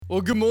Well,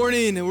 good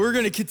morning, and we're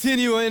going to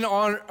continue in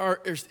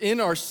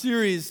our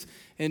series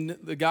in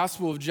the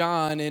Gospel of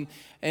John,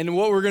 and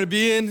what we're going to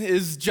be in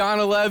is John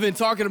 11,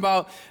 talking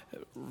about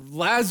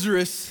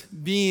Lazarus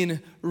being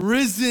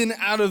risen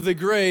out of the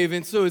grave,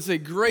 and so it's a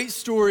great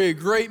story, a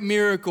great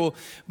miracle.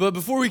 But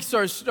before we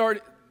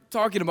start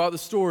talking about the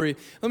story,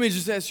 let me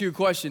just ask you a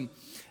question: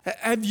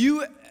 have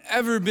you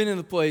ever been in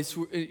a place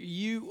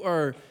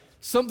where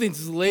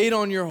something's laid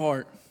on your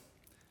heart,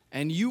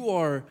 and you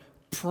are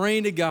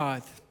praying to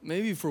God,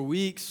 maybe for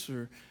weeks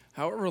or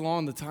however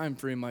long the time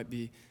frame might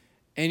be,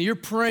 and you're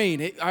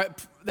praying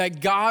that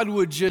God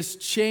would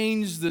just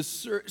change the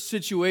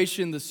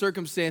situation, the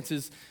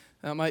circumstances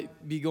that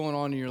might be going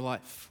on in your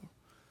life?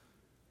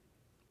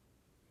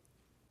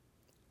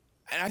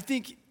 And I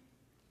think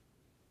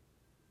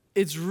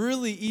it's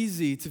really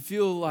easy to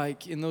feel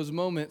like in those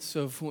moments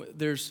of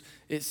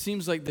it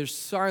seems like there's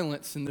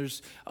silence and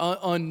there's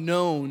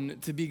unknown,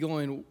 to be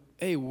going,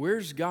 hey,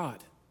 where's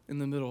God in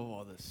the middle of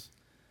all this?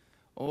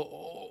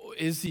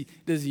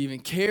 Does he even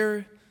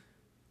care?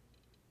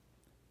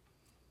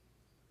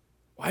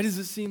 Why does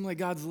it seem like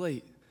God's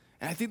late?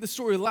 And I think the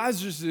story of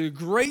Lazarus is a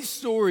great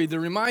story to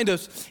remind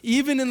us,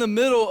 even in the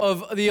middle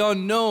of the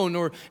unknown,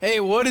 or, hey,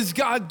 what is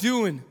God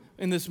doing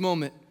in this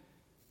moment?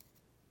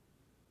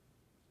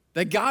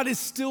 That God is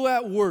still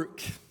at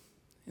work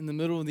in the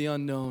middle of the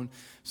unknown.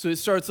 So it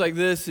starts like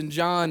this in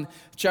John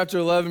chapter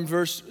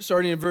 11,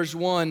 starting in verse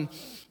 1.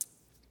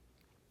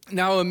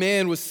 Now a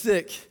man was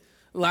sick,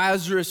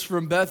 Lazarus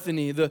from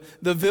Bethany, the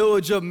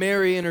village of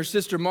Mary and her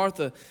sister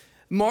Martha.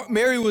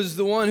 Mary was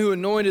the one who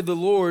anointed the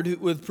Lord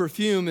with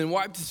perfume and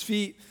wiped his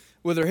feet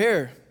with her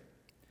hair.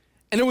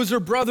 And it was her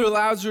brother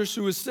Lazarus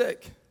who was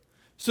sick.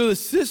 So the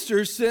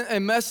sister sent a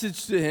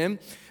message to him,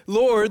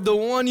 Lord, the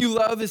one you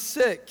love is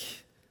sick.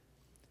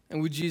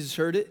 And when Jesus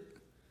heard it,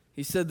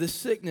 he said, this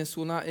sickness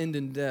will not end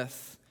in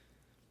death,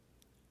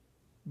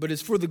 but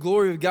is for the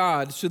glory of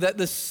God, so that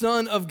the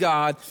Son of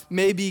God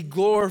may be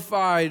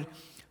glorified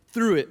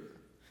through it.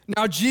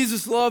 Now,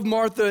 Jesus loved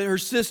Martha, her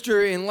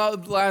sister, and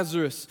loved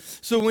Lazarus.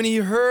 So when he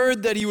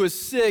heard that he was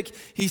sick,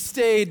 he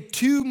stayed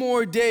 2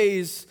 more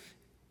days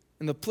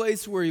in the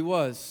place where he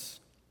was.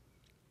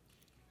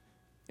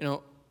 You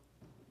know,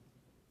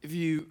 if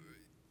you,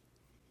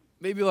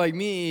 maybe like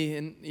me,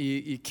 and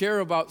you care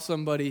about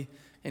somebody,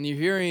 and you're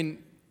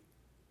hearing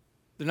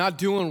they're not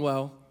doing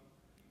well,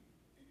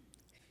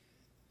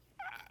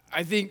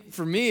 I think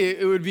for me,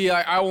 it would be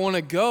I want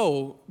to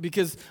go,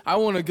 because I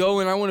want to go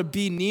and I want to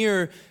be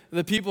near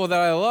the people that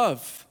I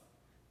love,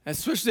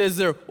 especially as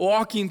they're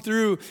walking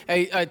through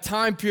a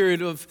time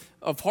period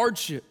of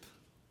hardship.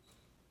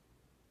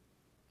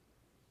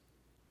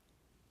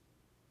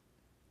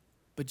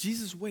 But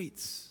Jesus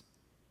waits.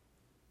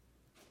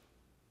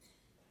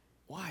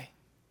 Why?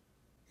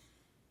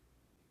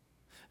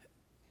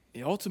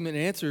 The ultimate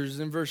answer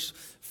is in verse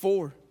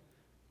 4,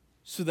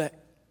 so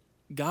that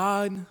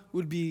God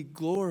would be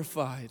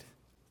glorified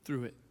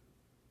through it.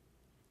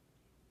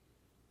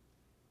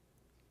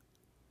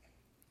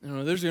 You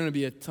know, there's going to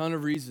be a ton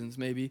of reasons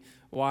maybe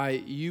why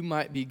you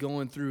might be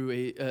going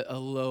through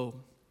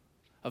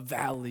a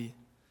valley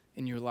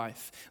in your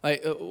life.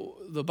 Like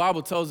the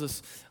Bible tells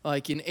us,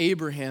 like in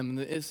Abraham,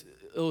 the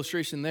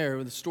illustration there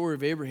with the story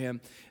of Abraham,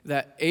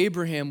 that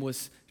Abraham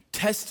was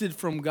tested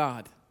from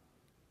God.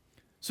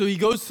 So he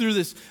goes through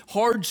this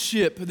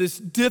hardship, this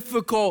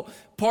difficult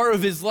part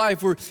of his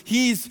life where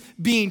he's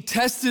being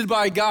tested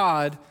by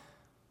God,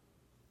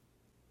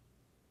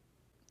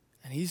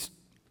 and he's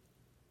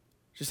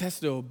just has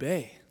to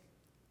obey.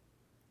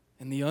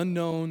 And the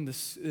unknown,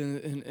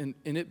 and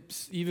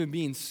it even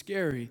being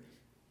scary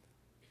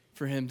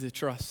for him to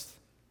trust.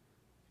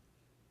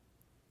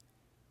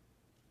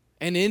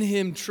 And in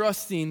him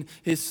trusting,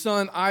 his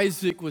son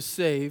Isaac was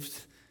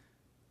saved,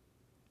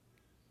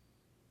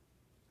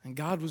 and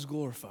God was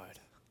glorified.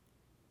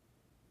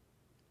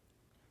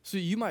 So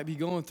you might be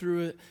going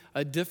through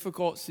a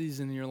difficult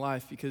season in your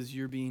life because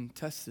you're being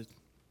tested.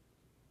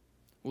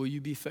 Will you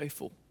be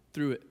faithful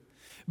through it?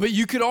 But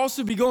you could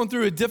also be going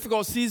through a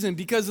difficult season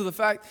because of the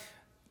fact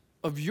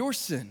of your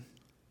sin.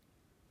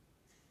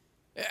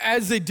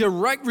 As a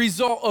direct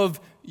result of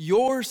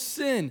your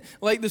sin.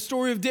 Like the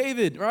story of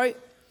David, right?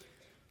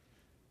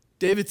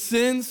 David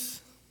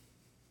sins.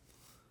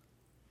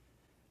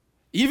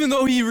 Even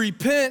though he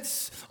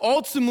repents,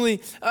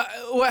 ultimately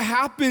what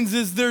happens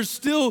is there's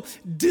still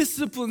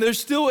discipline. There's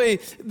still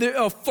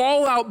a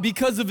fallout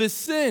because of his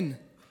sin.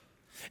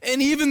 And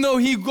even though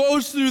he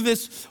goes through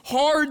this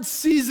hard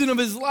season of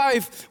his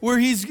life where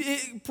he's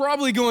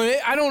probably going,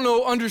 I don't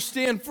know,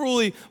 understand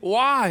fully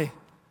why.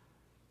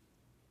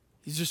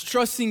 He's just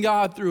trusting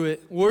God through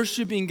it,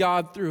 worshiping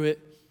God through it,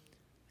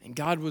 and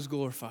God was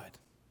glorified.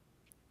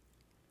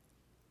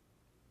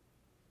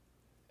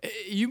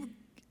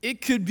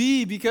 It could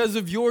be because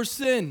of your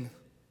sin.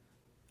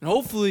 And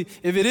hopefully,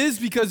 if it is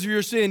because of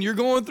your sin, you're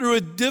going through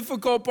a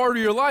difficult part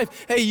of your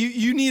life, hey,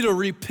 you need to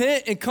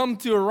repent and come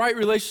to a right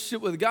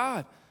relationship with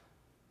God.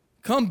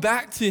 Come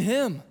back to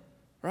Him,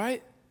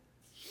 right?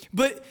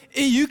 But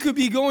you could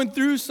be going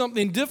through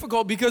something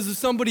difficult because of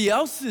somebody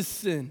else's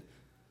sin.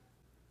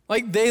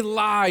 Like they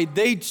lied,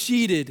 they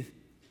cheated.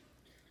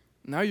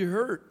 Now you're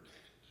hurt.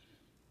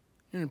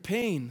 You're in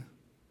pain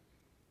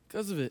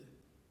because of it.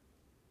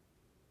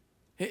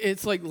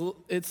 It's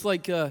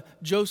like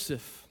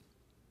Joseph,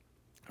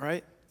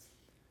 right?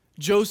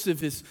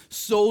 Joseph is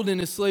sold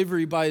into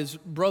slavery by his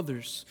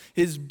brothers.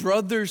 His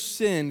brother's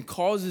sin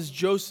causes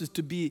Joseph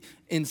to be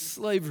in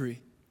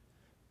slavery.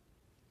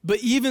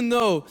 But even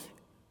though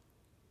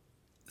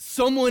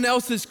someone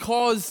else has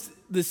caused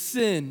the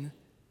sin,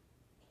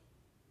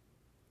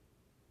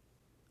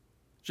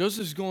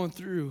 Joseph's going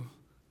through,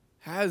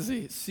 has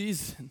a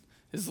season,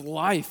 his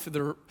life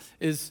there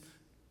is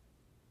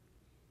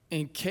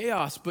in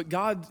chaos, but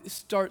God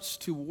starts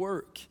to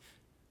work.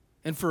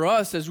 And for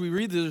us, as we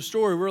read the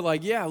story, we're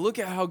like, yeah, look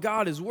at how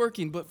God is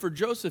working. But for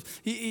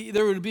Joseph,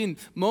 there would have been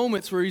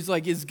moments where he's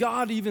like, is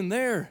God even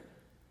there?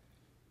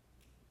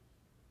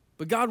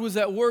 But God was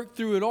at work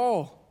through it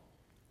all.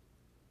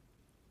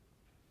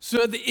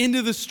 So at the end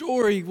of the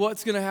story,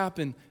 what's going to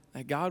happen?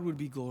 That God would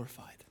be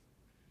glorified.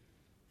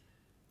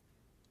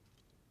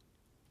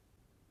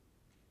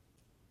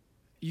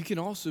 You can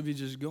also be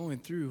just going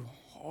through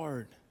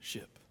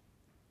hardship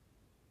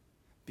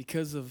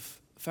because of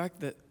the fact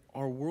that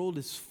our world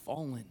is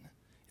fallen.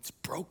 It's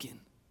broken.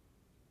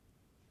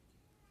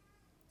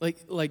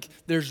 Like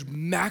there's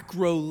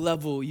macro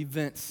level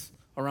events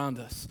around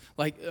us,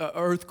 like an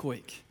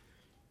earthquake.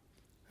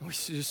 And we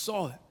just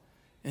saw it.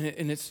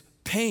 And it's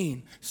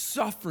pain,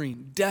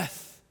 suffering,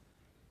 death.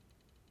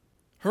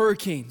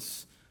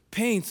 Hurricanes,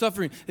 pain,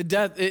 suffering,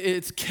 death.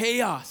 It's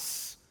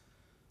chaos.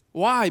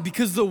 Why?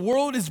 Because the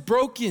world is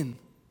broken.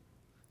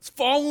 It's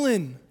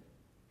fallen.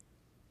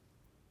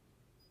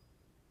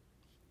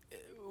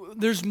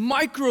 There's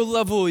micro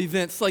level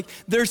events, like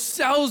their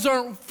cells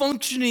aren't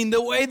functioning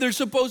the way they're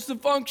supposed to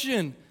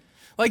function.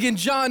 Like in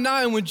John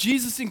 9, when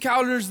Jesus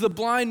encounters the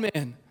blind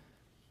man,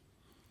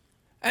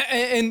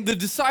 and the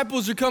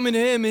disciples are coming to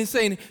him and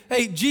saying,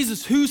 hey,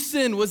 Jesus, who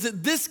sinned? Was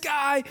it this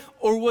guy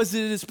or was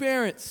it his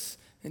parents?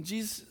 And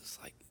Jesus is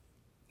like,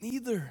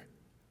 neither.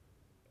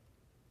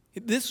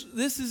 This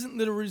isn't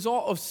the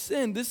result of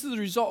sin. This is the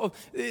result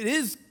of, it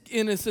is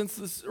in a sense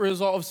the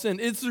result of sin.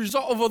 It's the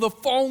result of the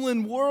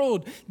fallen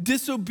world,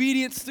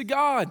 disobedience to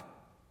God.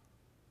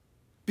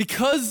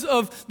 Because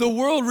of the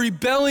world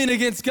rebelling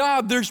against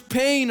God, there's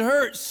pain,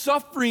 hurt,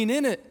 suffering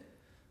in it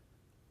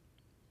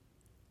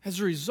as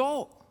a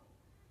result.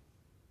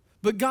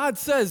 But God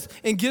says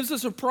and gives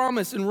us a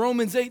promise in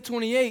Romans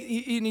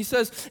 8:28, and he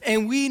says,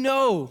 and we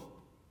know,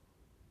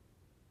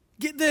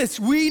 get this,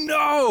 we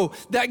know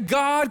that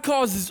God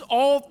causes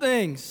all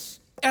things,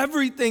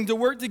 everything to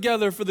work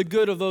together for the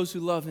good of those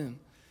who love him,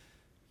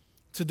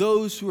 to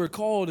those who are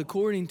called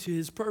according to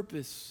his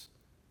purpose.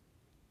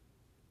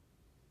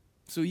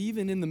 So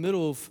even in the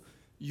middle of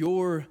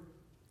your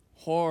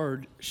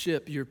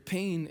hardship, your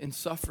pain and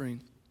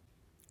suffering,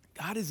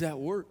 God is at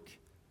work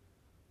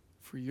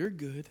for your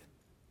good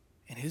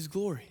and his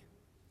glory.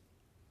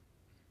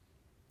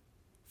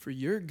 For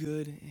your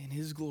good and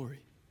his glory.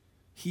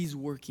 He's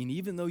working,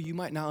 even though you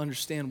might not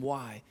understand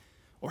why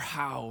or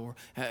how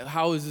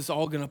is this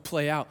all going to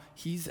play out.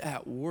 He's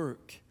at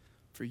work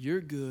for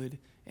your good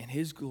and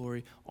his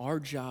glory. Our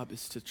job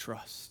is to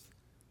trust.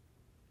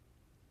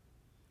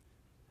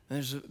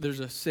 And there's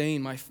a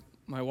saying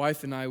my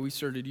wife and I, we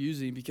started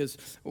using because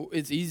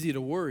it's easy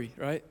to worry,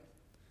 right?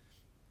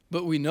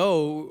 But we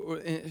know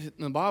in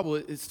the Bible,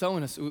 it's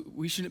telling us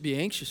we shouldn't be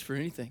anxious for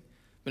anything.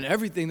 But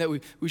everything that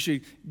we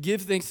should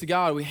give thanks to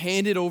God, we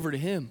hand it over to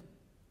him.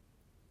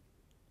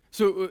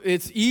 So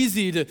it's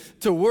easy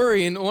to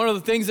worry, and one of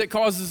the things that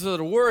causes us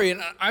to worry,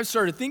 and I've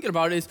started thinking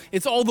about it, is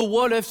it's all the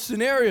what-if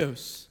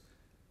scenarios.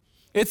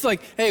 It's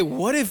like, hey,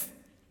 what if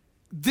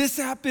this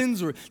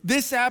happens, or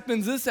this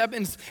happens,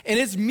 and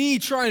it's me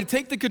trying to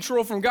take the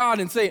control from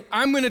God and say,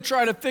 I'm going to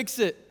try to fix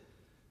it.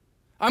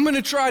 I'm going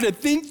to try to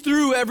think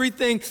through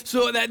everything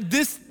so that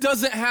this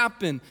doesn't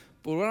happen.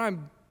 But what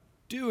I'm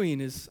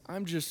doing is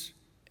I'm just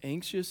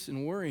anxious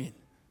and worrying.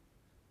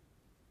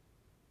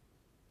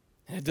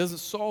 And it doesn't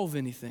solve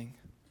anything.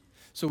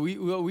 So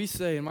what we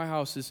say in my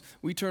house is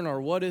we turn our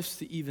what-ifs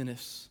to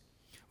even-ifs.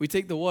 We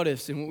take the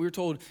what-ifs, and what we're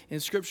told in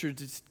Scripture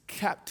to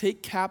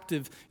take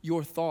captive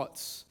your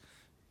thoughts.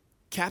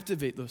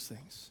 Captivate those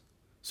things.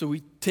 So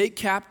we take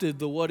captive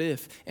the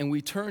what-if, and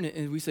we turn it,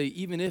 and we say,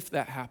 even if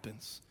that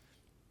happens,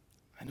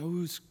 I know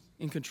who's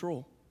in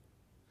control.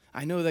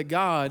 I know that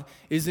God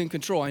is in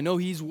control. I know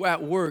he's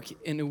at work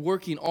and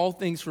working all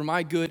things for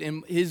my good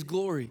and his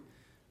glory.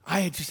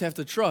 I just have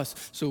to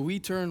trust. So we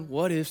turn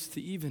what-ifs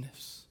to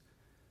even-ifs.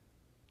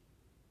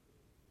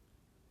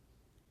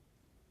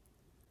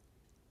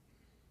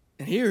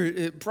 And here,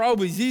 it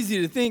probably is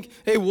easy to think,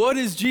 hey, what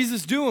is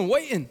Jesus doing?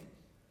 Waiting.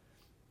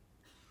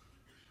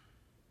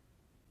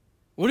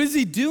 What is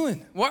he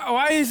doing?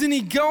 Why isn't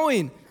he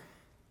going?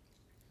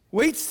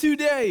 Waits 2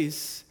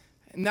 days.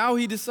 And now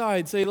he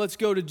decides, hey, let's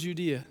go to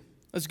Judea.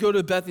 Let's go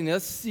to Bethany.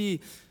 Let's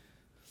see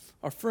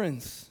our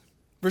friends.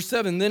 Verse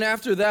 7, then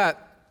after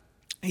that,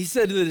 he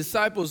said to the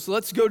disciples,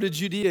 let's go to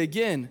Judea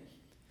again.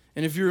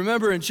 And if you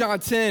remember in John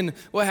 10,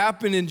 what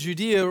happened in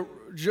Judea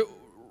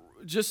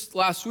just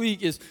last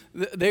week is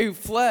they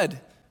fled.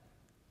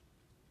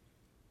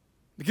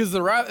 Because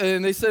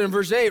and they said in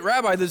verse 8,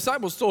 Rabbi, the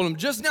disciples told him,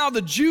 just now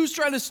the Jews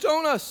tried to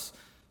stone us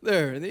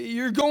there.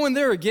 You're going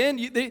there again?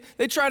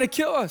 They try to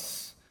kill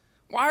us.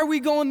 Why are we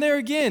going there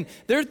again?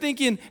 They're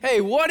thinking, hey,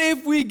 what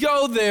if we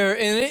go there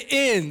and it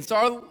ends?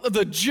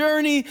 The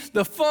journey,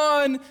 the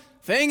fun,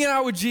 hanging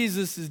out with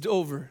Jesus is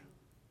over.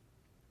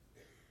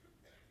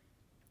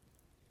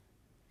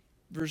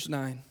 Verse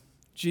 9,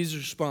 Jesus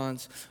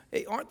responds,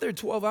 hey, aren't there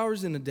 12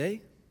 hours in a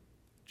day?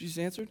 Jesus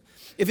answered,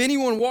 if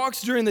anyone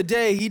walks during the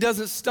day, he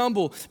doesn't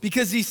stumble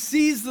because he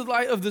sees the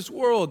light of this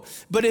world.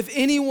 But if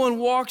anyone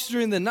walks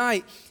during the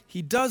night,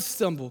 he does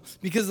stumble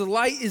because the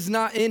light is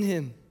not in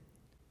him.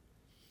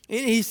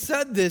 And he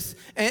said this,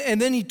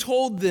 and then he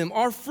told them,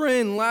 our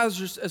friend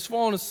Lazarus has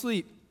fallen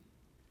asleep,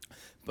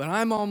 but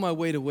I'm on my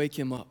way to wake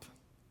him up.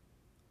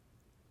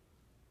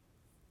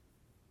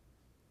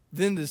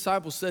 Then the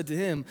disciples said to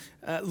him,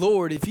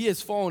 Lord, if he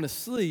has fallen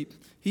asleep,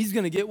 he's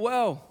going to get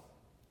well.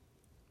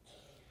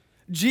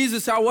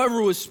 Jesus,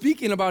 however, was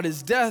speaking about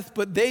his death,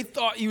 but they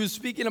thought he was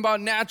speaking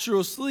about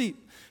natural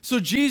sleep. So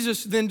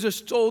Jesus then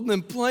just told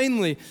them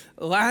plainly,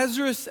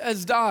 Lazarus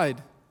has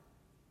died.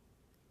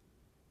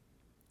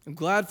 I'm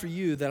glad for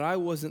you that I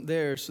wasn't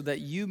there so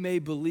that you may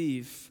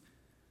believe.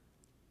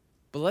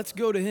 But let's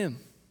go to him.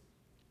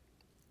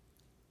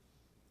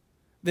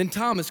 Then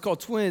Thomas, called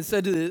Twin,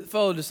 said to the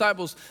fellow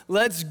disciples,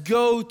 let's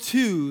go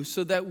too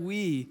so that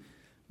we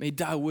may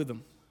die with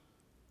him.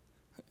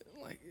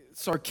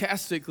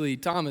 Sarcastically,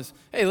 Thomas,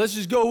 hey, let's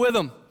just go with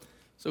him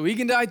so we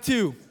can die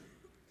too,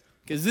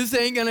 because this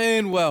ain't going to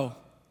end well.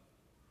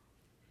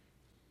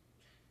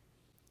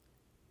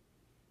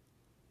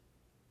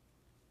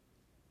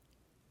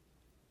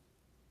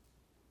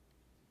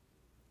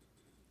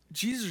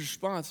 Jesus'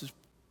 response is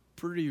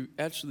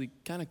actually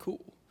kind of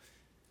cool.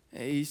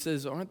 He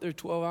says, aren't there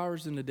 12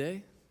 hours in a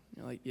day?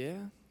 You're like, yeah,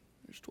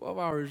 there's 12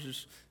 hours,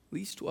 there's at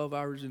least 12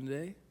 hours in a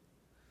day.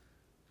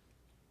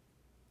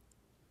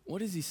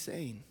 What is he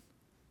saying?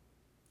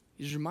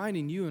 He's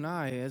reminding you and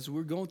I, as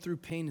we're going through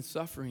pain and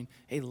suffering,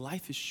 hey,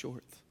 life is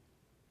short.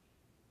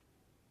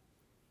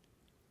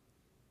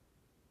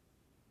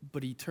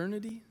 But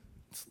eternity,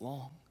 it's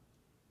long.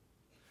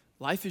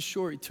 Life is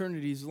short,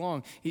 eternity is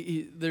long.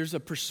 There's a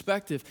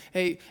perspective.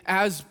 Hey,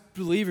 as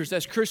believers,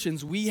 as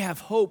Christians, we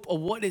have hope of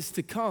what is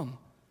to come.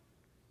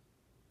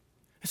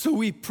 So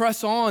we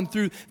press on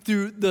through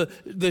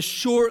the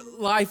short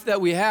life that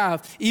we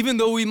have, even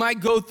though we might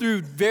go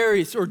through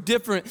various or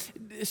different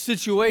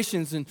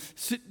situations and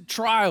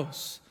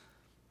trials.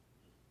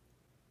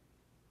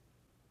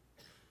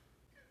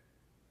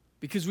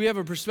 Because we have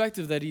a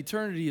perspective that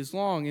eternity is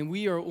long, and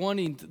we are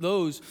wanting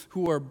those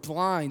who are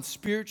blind,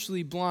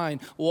 spiritually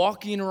blind,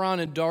 walking around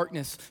in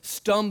darkness,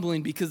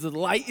 stumbling because the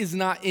light is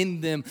not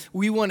in them.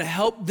 We want to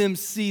help them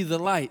see the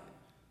light,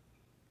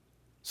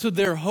 so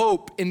their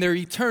hope and their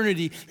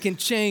eternity can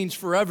change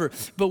forever.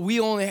 But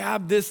we only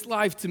have this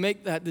life to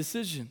make that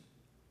decision.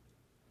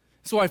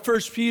 That's why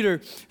 1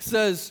 Peter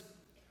says,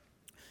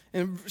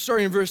 and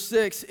starting in verse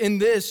 6, in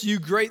this you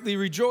greatly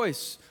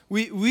rejoice.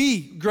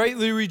 We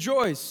greatly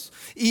rejoice,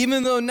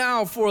 even though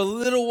now for a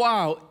little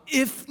while,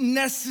 if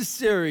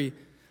necessary,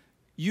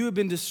 you have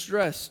been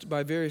distressed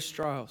by various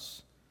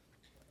trials.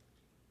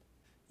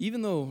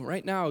 Even though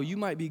right now you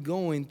might be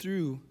going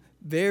through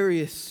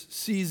various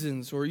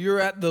seasons, or you're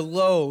at the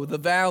low, the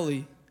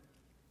valley.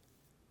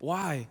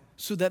 Why?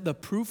 So that the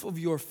proof of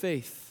your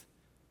faith,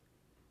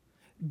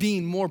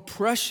 being more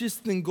precious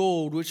than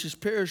gold, which is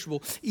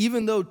perishable,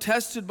 even though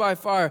tested by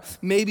fire,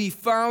 may be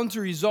found to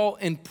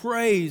result in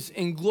praise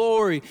and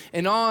glory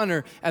and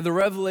honor at the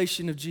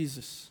revelation of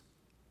Jesus.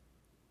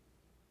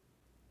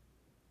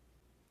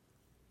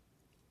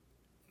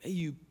 May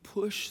you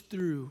push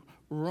through,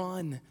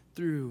 run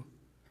through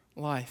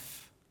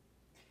life.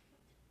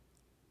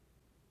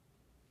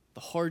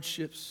 The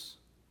hardships,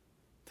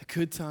 the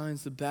good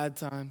times, the bad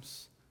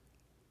times,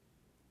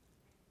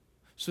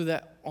 so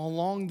that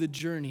along the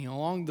journey,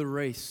 along the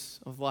race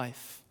of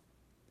life,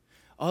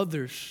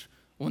 others,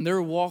 when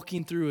they're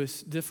walking through a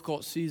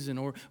difficult season,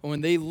 or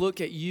when they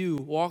look at you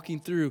walking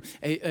through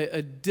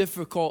a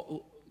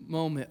difficult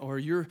moment, or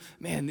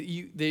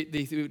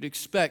they would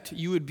expect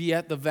you would be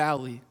at the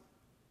valley.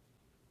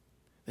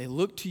 They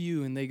look to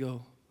you and they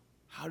go,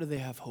 how do they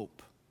have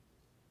hope?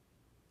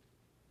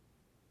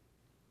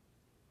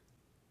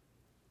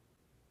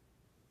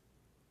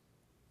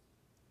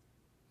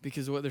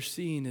 Because what they're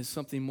seeing is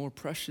something more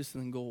precious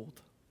than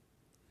gold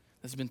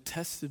that's been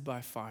tested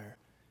by fire,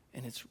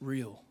 and it's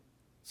real,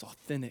 it's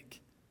authentic.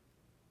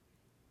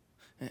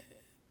 And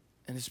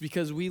it's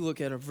because we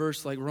look at a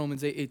verse like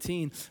Romans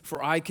 8:18,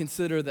 for I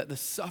consider that the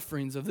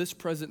sufferings of this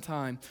present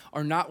time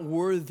are not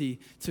worthy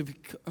to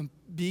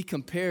be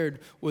compared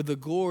with the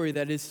glory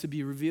that is to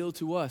be revealed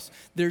to us.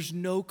 There's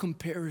no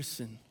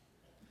comparison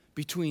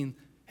between,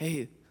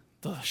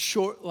 the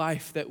short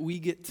life that we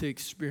get to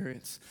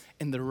experience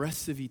and the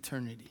rest of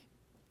eternity.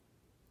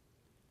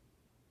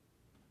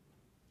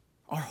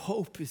 Our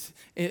hope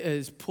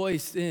is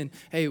placed in,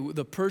 hey,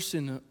 the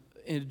person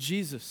in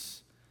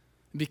Jesus.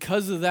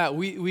 Because of that,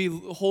 we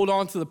hold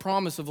on to the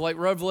promise of, like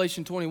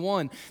Revelation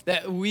 21,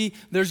 that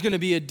there's going to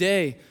be a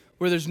day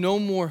where there's no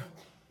more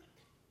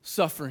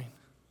suffering,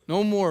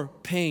 no more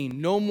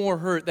pain, no more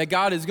hurt, that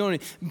God is going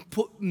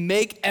to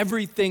make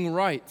everything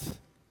right,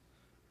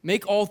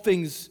 make all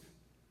things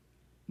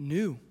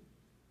new.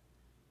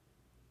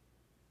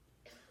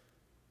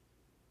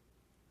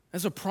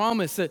 That's a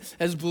promise that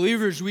as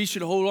believers we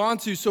should hold on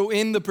to. So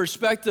in the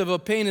perspective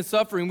of pain and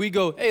suffering, we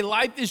go, hey,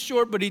 life is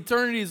short, but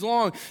eternity is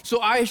long.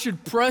 So I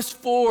should press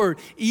forward,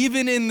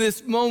 even in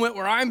this moment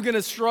where I'm going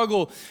to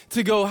struggle,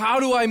 to go, how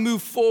do I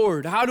move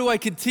forward? How do I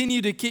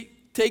continue to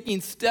keep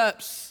taking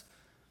steps?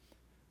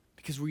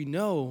 Because we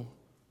know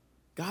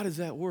God is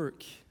at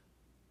work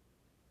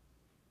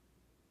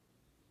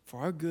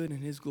for our good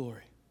and His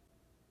glory.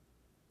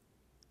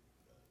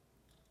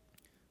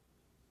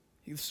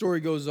 The story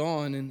goes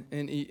on,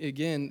 and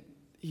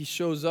he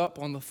shows up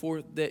on the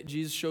fourth day.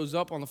 Jesus shows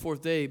up on the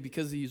fourth day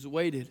because he's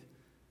waited.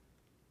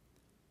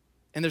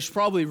 And there's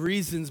probably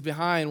reasons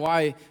behind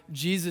why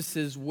Jesus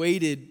has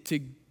waited to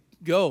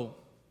go.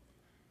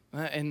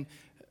 And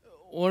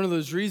one of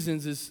those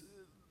reasons is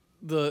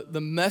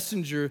the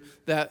messenger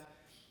that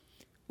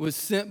was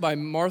sent by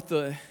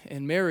Martha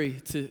and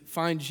Mary to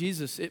find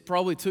Jesus. It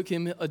probably took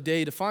him a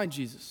day to find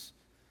Jesus,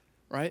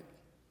 right?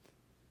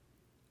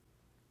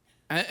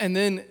 And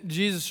then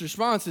Jesus'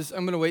 response is, I'm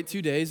going to wait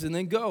 2 days and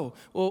then go.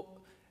 Well,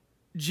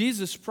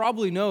 Jesus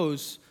probably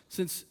knows,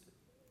 since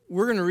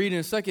we're going to read in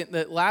a second,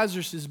 that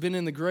Lazarus has been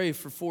in the grave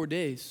for 4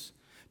 days.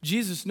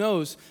 Jesus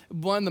knows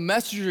when the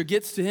messenger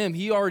gets to him,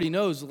 he already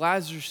knows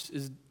Lazarus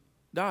has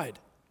died.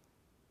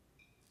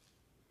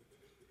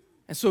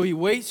 And so he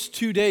waits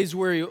 2 days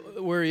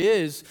where he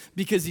is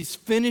because he's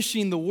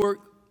finishing the work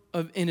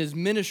in his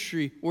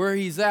ministry where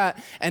he's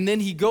at. And then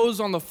he goes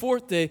on the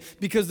fourth day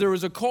because there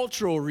was a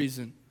cultural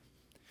reason.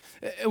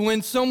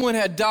 When someone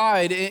had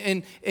died,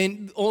 and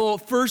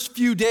the first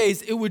few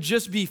days, it would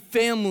just be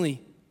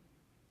family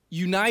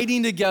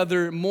uniting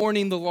together,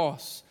 mourning the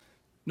loss.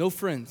 No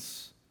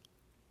friends.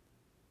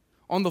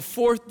 On the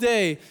fourth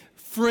day,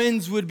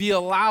 friends would be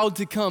allowed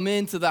to come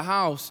into the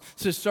house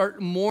to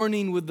start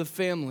mourning with the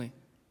family.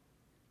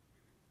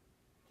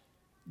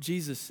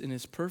 Jesus, in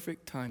His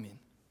perfect timing,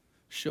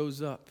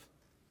 shows up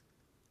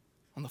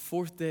on the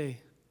fourth day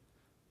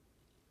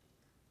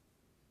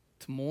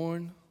to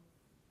mourn,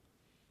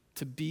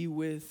 to be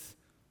with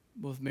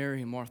both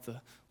Mary and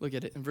Martha. Look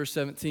at it in verse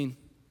 17.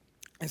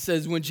 It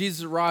says, when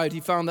Jesus arrived, he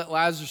found that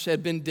Lazarus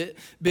had been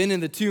in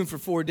the tomb for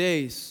 4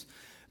 days.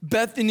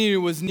 Bethany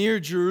was near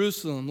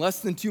Jerusalem, less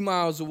than 2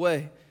 miles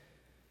away.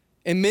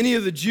 And many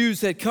of the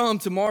Jews had come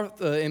to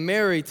Martha and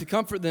Mary to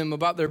comfort them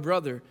about their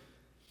brother.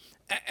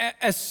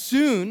 As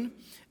soon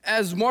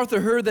as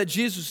Martha heard that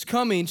Jesus was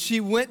coming,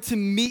 she went to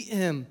meet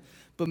him.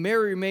 But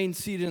Mary remained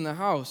seated in the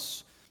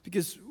house,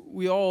 because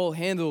we all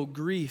handle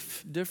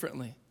grief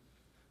differently.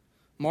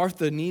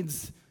 Martha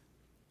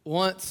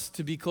wants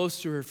to be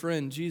close to her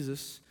friend,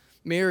 Jesus.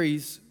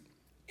 Mary's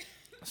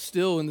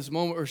still in this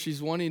moment where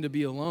she's wanting to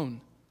be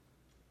alone.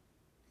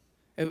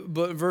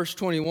 But verse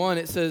 21,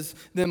 it says,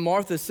 then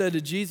Martha said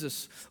to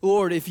Jesus,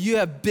 Lord, if you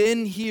had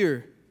been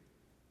here,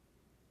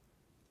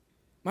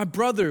 my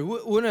brother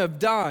wouldn't have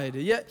died.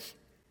 Yet,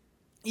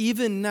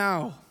 even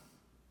now,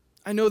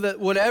 I know that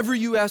whatever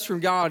you ask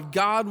from God,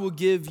 God will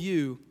give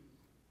you.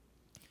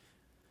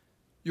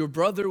 Your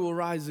brother will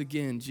rise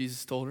again,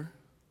 Jesus told her.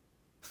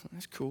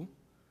 That's cool.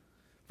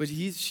 But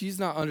she's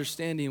not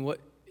understanding what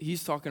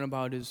he's talking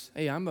about is,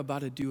 hey, I'm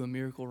about to do a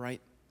miracle right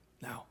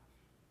now.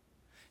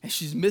 And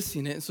she's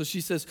missing it. And so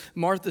she says,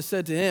 Martha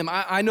said to him,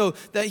 I know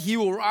that he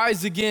will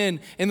rise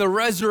again in the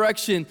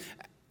resurrection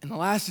in the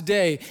last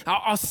day.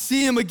 I'll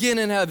see him again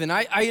in heaven.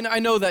 I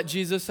know that,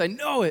 Jesus. I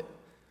know it.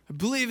 I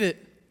believe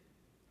it.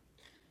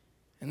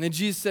 And then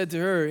Jesus said to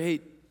her, hey,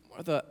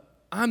 Martha,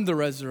 I'm the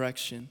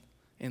resurrection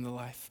and the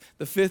life.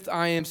 The fifth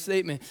I am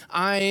statement,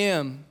 I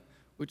am,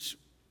 which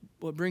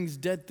what brings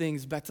dead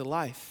things back to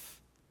life.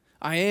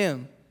 I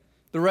am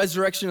the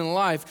resurrection and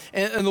life.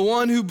 And the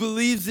one who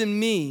believes in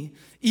me,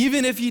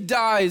 even if he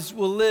dies,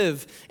 will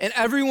live. And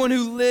everyone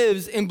who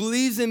lives and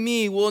believes in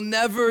me will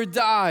never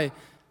die.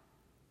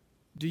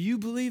 Do you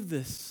believe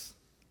this?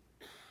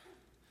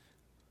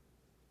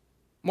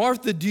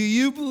 Martha, do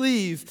you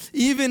believe,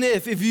 even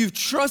if you've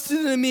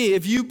trusted in me,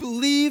 if you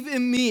believe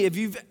in me, if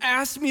you've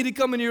asked me to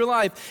come into your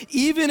life,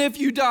 even if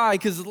you die,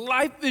 because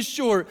life is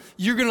short,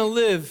 you're going to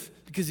live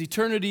because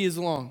eternity is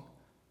long.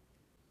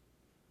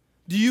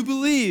 Do you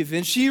believe?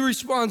 And she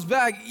responds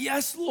back,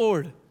 yes,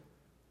 Lord.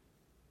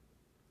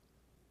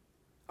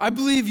 I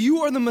believe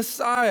you are the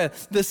Messiah,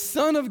 the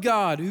Son of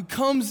God who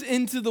comes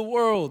into the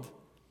world.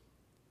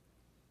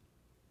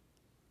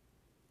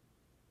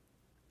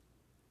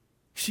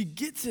 She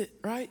gets it,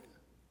 right?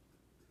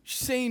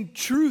 She's saying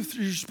truth.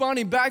 She's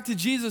responding back to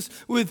Jesus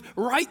with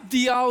right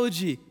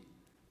theology.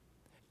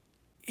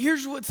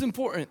 Here's what's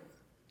important.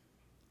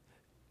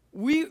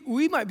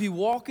 We might be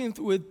walking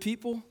with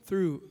people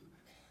through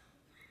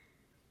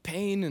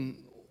pain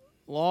and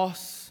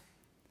loss,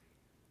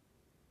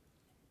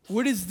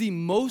 what is the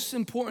most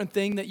important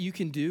thing that you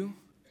can do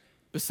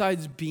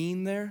besides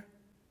being there?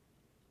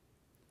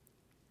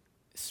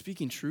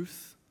 Speaking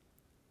truth.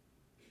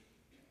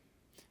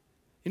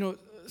 You know,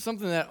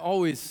 something that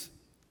always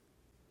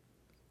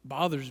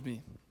bothers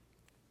me,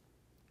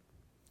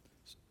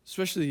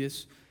 especially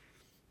as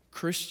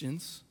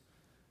Christians,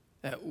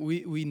 that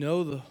we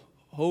know the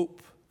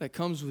hope that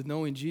comes with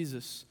knowing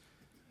Jesus,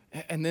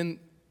 and then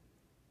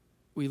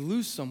we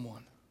lose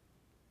someone.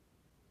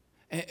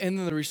 And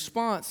then the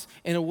response,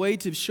 in a way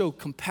to show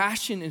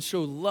compassion and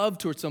show love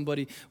towards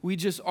somebody, we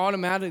just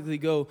automatically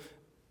go,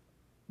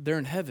 they're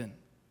in heaven.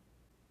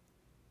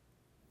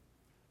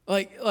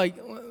 Like,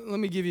 let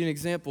me give you an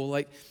example.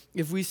 Like,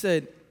 if we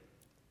said,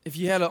 if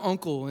you had an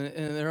uncle and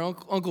their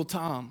Uncle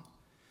Tom,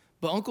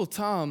 but Uncle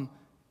Tom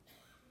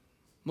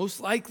most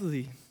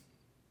likely,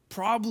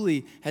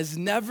 probably has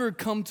never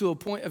come to a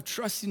point of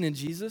trusting in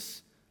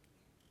Jesus,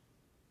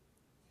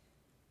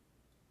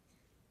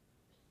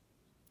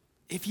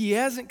 if he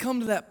hasn't come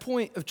to that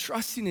point of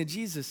trusting in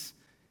Jesus,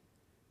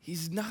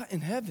 he's not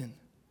in heaven.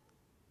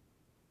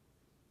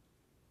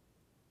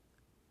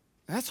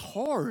 That's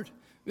hard.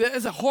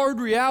 That's a hard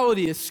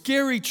reality, a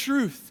scary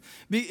truth,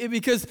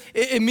 because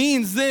it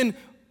means then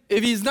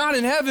if he's not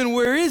in heaven,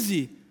 where is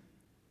he?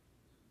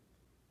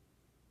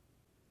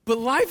 But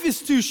life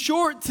is too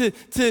short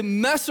to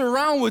mess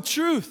around with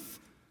truth,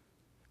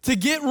 to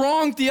get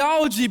wrong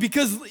theology,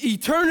 because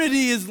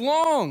eternity is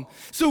long.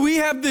 So we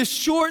have this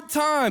short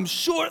time,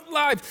 short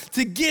life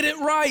to get it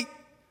right.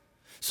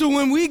 So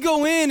when we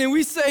go in and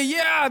we say,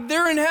 yeah,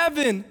 they're in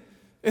heaven,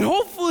 and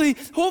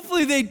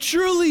hopefully they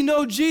truly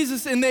know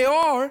Jesus, and they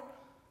are.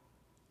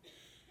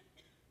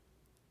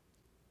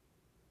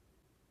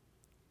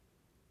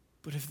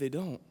 But if they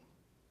don't,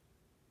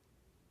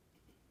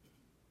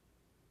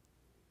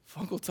 if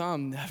Uncle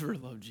Tom never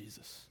loved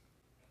Jesus,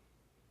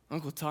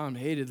 Uncle Tom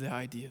hated the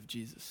idea of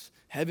Jesus,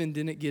 heaven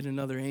didn't get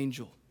another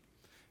angel.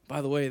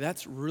 By the way,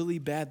 that's really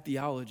bad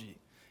theology.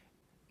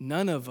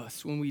 None of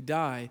us, when we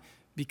die,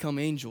 become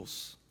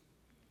angels.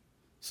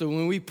 So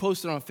when we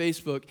posted on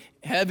Facebook,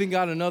 heaven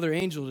got another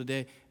angel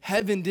today,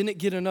 heaven didn't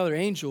get another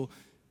angel,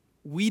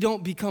 we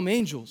don't become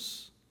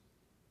angels.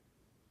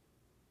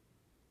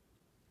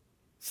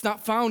 It's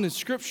not found in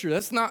Scripture.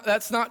 That's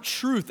not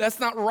truth. That's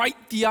not right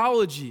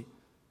theology.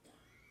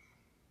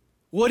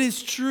 What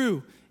is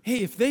true? Hey,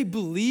 if they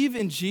believe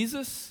in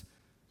Jesus,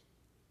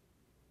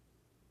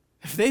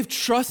 if they've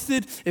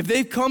trusted, if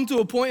they've come to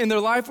a point in their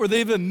life where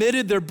they've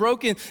admitted they're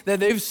broken, that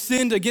they've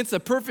sinned against a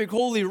perfect,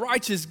 holy,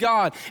 righteous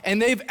God,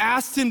 and they've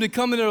asked him to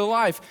come into their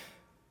life,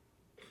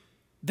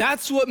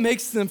 that's what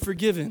makes them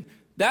forgiven.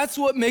 That's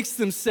what makes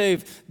them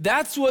saved.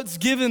 That's what's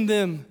given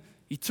them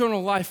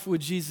eternal life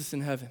with Jesus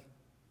in heaven.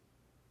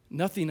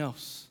 Nothing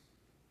else.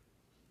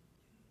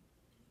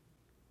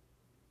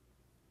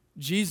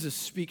 Jesus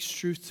speaks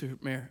truth to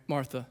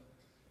Martha.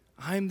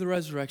 I'm the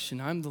resurrection.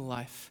 I'm the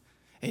life.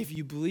 If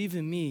you believe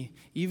in me,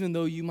 even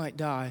though you might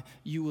die,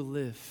 you will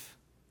live.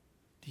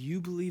 Do you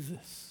believe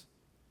this?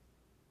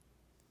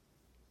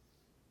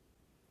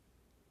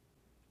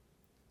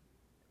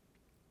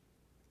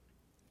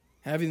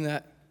 Having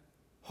that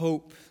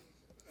hope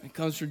that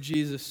comes from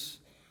Jesus.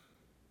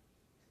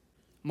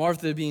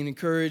 Martha, being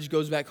encouraged,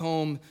 goes back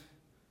home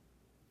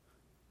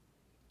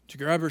to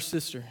grab her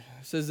sister.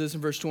 It says this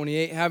in verse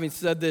 28. Having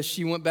said this,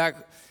 she went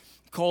back,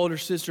 called her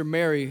sister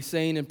Mary,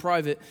 saying in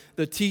private,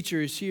 the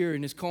teacher is here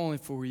and is calling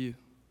for you.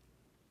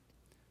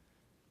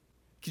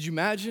 Could you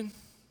imagine?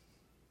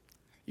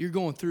 You're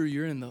going through,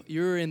 you're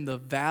in the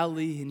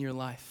valley in your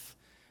life,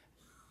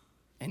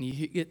 and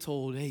you get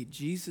told, hey,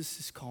 Jesus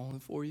is calling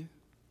for you.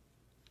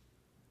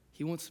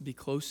 He wants to be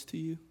close to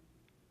you.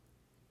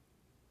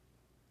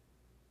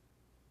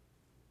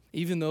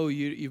 Even though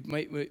you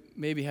might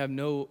maybe have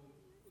no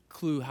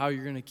clue how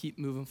you're going to keep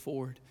moving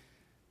forward.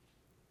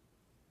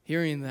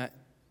 Hearing that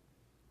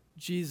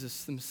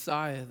Jesus, the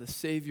Messiah, the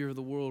Savior of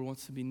the world,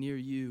 wants to be near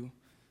you.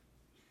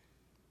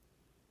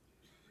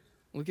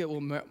 Look at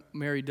what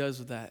Mary does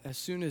with that. As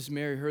soon as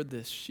Mary heard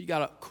this, she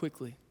got up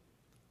quickly.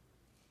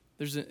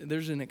 There's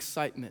an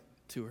excitement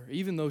to her.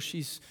 Even though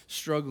she's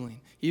struggling,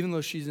 even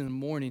though she's in the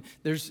mourning,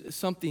 there's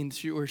something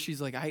where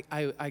she's like,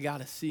 I got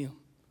to see him.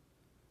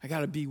 I got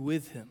to be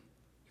with him.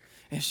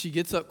 And she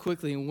gets up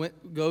quickly and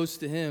goes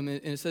to him.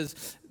 And it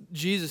says,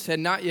 Jesus had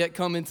not yet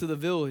come into the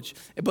village,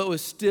 but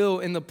was still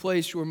in the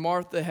place where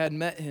Martha had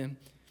met him.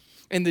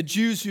 And the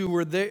Jews who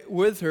were there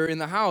with her in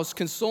the house,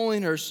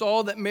 consoling her,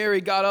 saw that Mary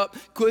got up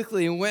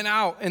quickly and went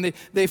out. And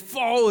they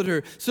followed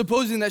her,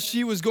 supposing that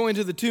she was going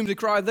to the tomb to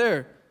cry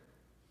there.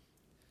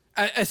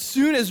 As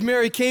soon as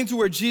Mary came to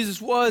where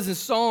Jesus was and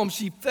saw him,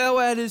 she fell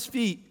at his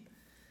feet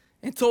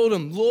and told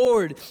him,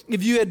 Lord,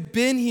 if you had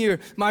been here,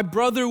 my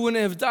brother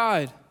wouldn't have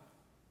died.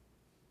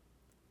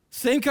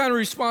 Same kind of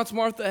response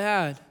Martha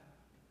had.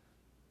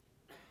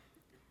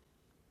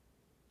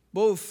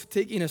 Both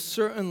taking a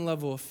certain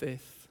level of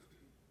faith.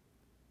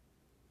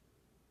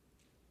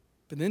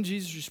 But then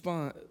Jesus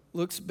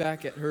looks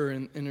back at her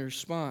in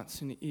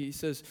response, and it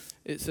says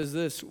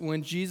this: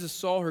 when Jesus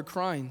saw her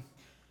crying,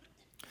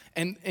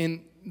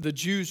 and the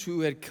Jews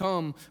who had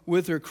come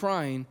with her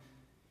crying,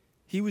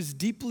 he was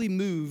deeply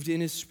moved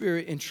in his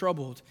spirit and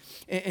troubled.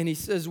 And he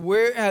says,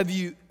 where have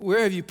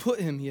you put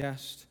him? He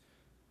asked.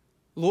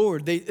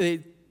 Lord,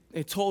 they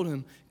told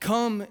him,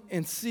 come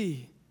and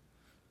see.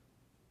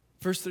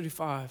 Verse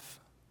 35,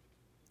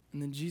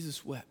 and then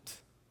Jesus wept.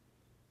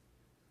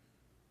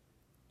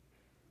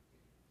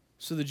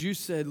 So the Jews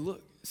said,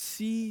 look,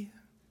 see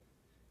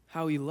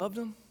how he loved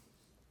him?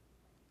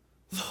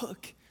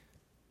 Look,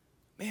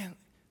 man,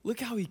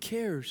 look how he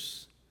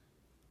cares.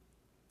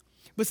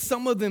 But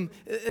some of them,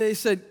 they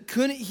said,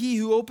 couldn't he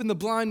who opened the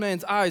blind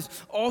man's eyes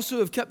also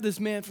have kept this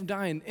man from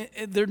dying?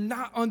 And they're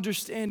not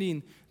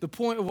understanding the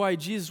point of why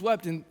Jesus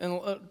wept. And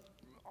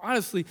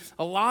honestly,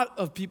 a lot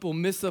of people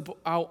miss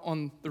out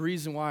on the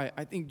reason why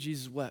I think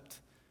Jesus wept.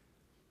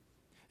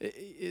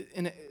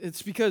 And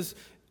it's because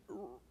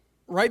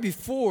right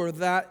before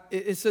that,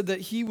 it said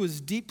that he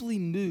was deeply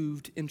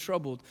moved and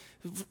troubled.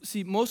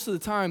 See, most of the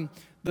time,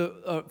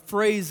 the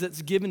phrase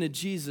that's given to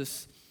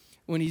Jesus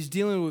when he's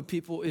dealing with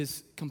people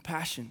is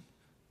compassion.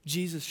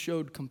 Jesus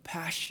showed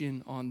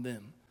compassion on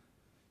them.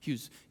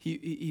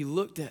 He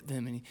looked at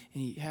them and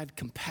he had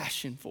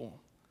compassion for them.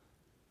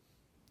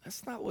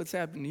 That's not what's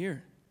happening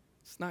here.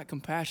 It's not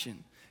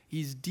compassion.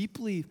 He's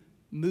deeply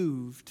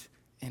moved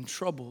and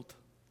troubled.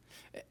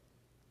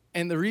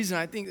 And the reason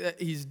I think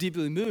that he's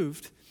deeply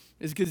moved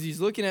is because he's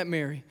looking at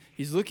Mary,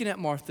 he's looking at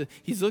Martha,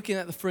 he's looking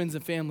at the friends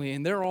and family,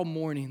 and they're all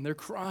mourning, they're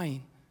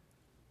crying,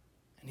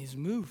 and he's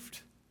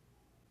moved.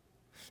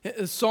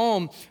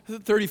 Psalm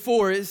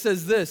 34, it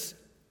says this,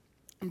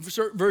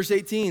 verse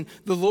 18,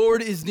 the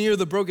Lord is near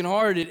the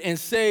brokenhearted and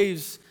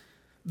saves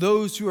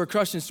those who are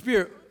crushed in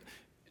spirit.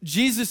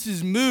 Jesus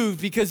is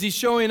moved because he's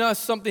showing us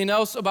something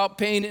else about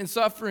pain and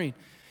suffering.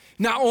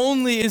 Not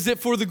only is it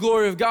for the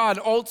glory of God,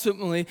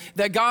 ultimately,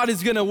 that God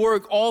is going to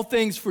work all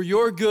things for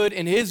your good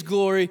and his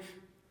glory.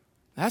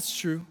 That's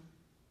true.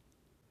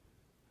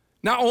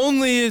 Not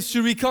only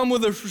should we come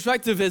with a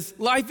perspective as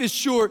life is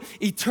short,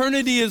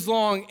 eternity is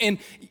long, and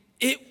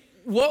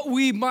what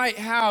we might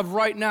have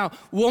right now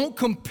won't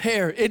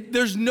compare.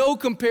 There's no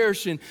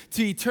comparison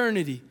to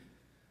eternity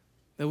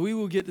that we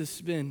will get to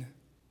spend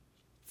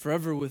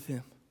forever with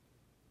him.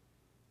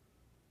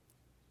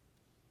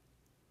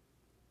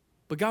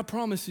 But God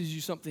promises you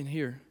something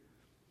here,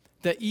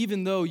 that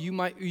even though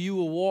you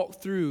will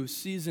walk through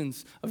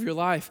seasons of your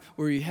life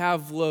where you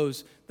have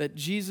lows, that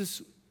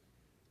Jesus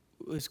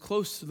is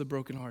close to the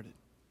brokenhearted.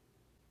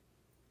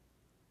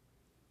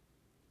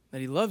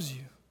 That he loves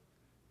you.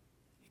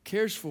 He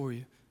cares for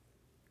you.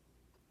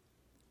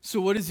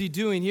 So what is he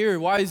doing here?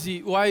 Why is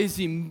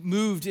he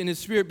moved in his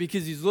spirit?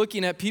 Because he's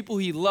looking at people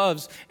he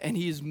loves and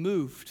he is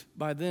moved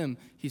by them.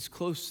 He's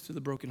close to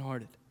the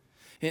brokenhearted.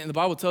 And the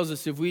Bible tells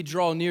us if we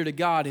draw near to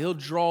God, he'll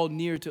draw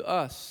near to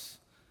us.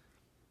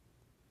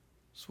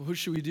 So what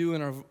should we do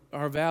in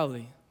our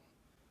valley?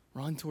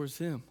 Run towards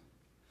him.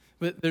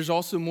 But there's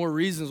also more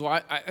reasons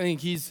why I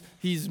think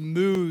he's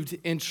moved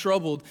and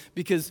troubled,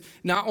 because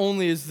not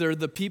only is there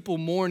the people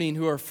mourning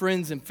who are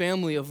friends and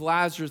family of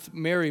Lazarus,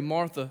 Mary,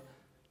 Martha,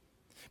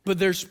 but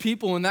there's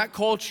people in that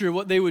culture,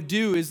 what they would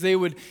do is they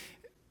would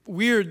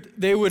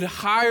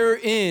hire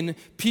in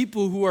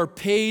people who are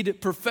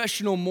paid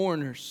professional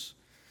mourners.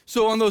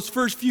 So on those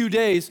first few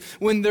days,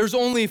 when there's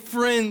only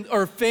friend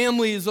or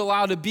family is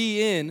allowed to be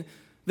in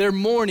their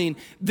mourning,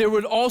 there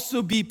would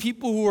also be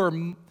people who are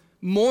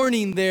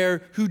mourning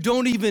there who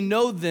don't even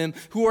know them,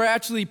 who are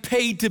actually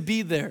paid to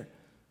be there.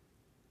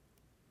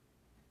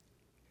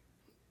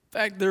 In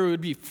fact, there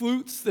would be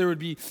flutes, there would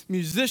be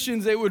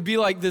musicians. It would be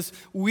like this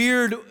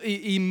weird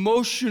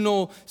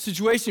emotional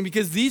situation,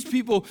 because these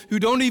people who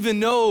don't even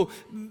know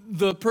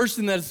the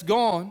person that's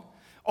gone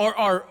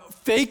are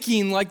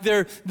faking like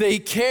they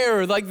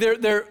care, like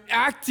they're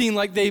acting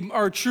like they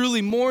are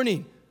truly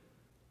mourning.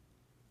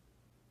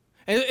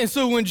 And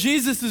so when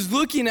Jesus is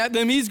looking at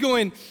them, he's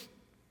going,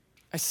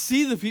 I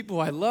see the people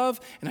I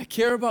love and I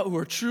care about who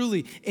are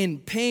truly in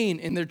pain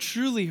and they're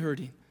truly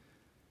hurting.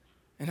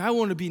 And I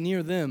want to be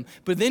near them.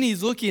 But then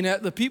he's looking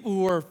at the people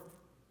who are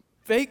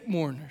fake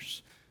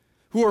mourners,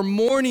 who are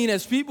mourning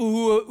as people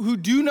who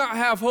do not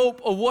have hope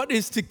of what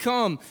is to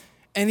come.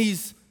 And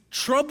he's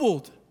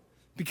troubled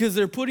because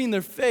they're putting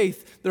their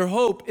faith, their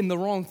hope in the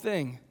wrong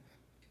thing.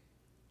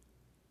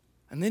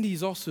 And then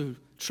he's also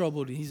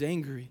troubled and he's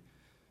angry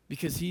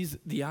because he's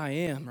the I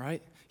am,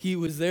 right? He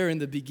was there in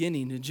the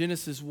beginning in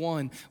Genesis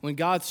 1 when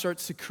God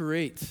starts to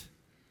create.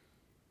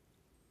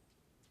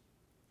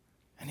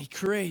 And he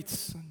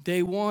creates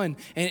day one.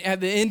 And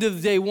at the end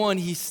of day one,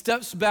 he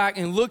steps back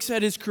and looks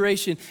at his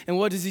creation. And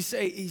what does he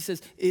say? He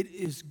says, it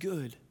is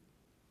good.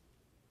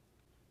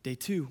 Day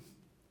two,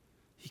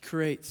 he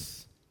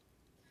creates.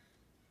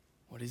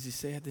 What does he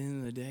say at the end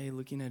of the day?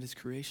 Looking at his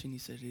creation, he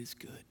said, it is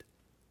good.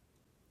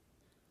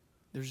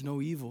 There's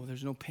no evil.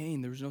 There's no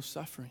pain. There was no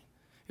suffering.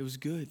 It was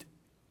good.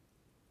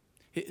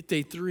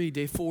 Day 3,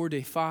 day 4,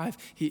 day 5,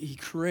 he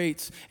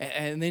creates,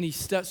 and then he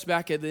steps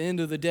back at the end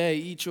of the day,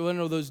 each one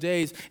of those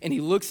days, and he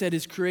looks at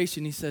his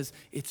creation. He says,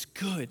 it's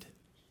good.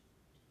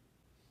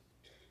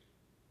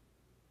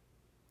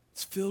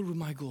 It's filled with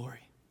my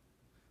glory.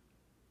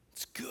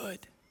 It's good.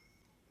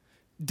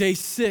 Day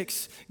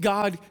 6,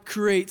 God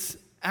creates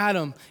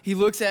Adam. He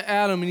looks at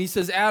Adam and he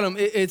says, Adam,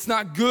 it's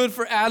not good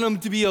for Adam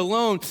to be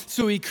alone.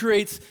 So he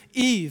creates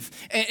Eve.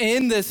 And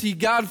in this,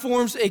 God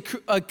forms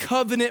a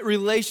covenant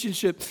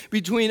relationship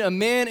between a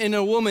man and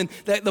a woman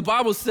that the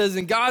Bible says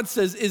and God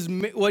says is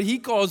what he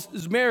calls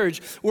is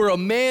marriage, where a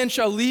man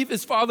shall leave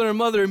his father and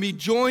mother and be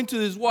joined to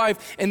his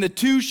wife, and the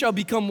two shall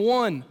become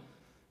one.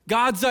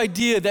 God's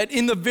idea that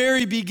in the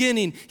very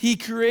beginning he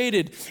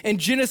created. In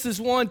Genesis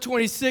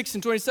 1:26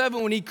 and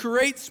 27, when he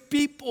creates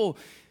people,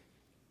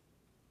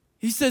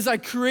 he says, I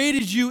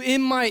created you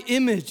in my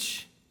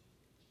image.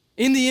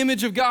 In the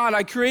image of God,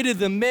 I created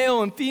them,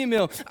 male and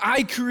female.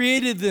 I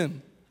created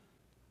them.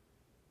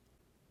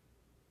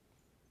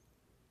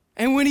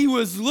 And when he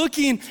was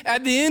looking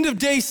at the end of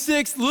day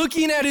 6,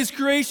 looking at his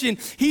creation,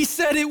 he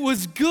said it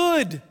was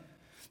good.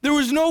 There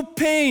was no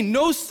pain,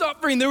 no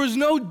suffering, there was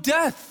no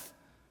death.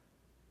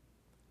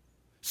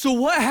 So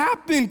what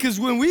happened?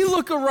 Because when we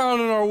look around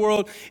in our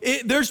world,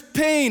 there's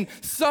pain,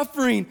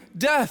 suffering,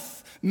 death.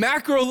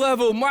 Macro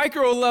level,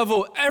 micro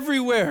level,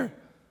 everywhere.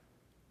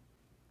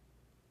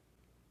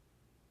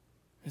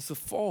 It's the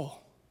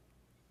fall.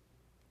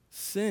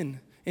 Sin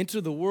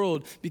entered the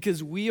world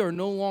because we are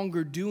no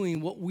longer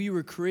doing what we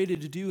were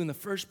created to do in the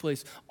first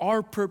place.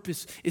 Our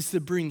purpose is to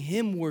bring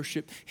him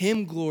worship,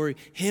 him glory,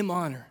 him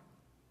honor.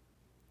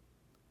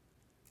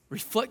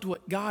 Reflect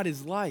what God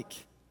is like.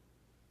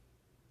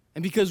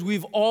 And because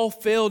we've all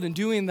failed in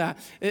doing that,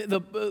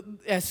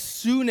 as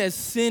soon as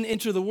sin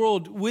entered the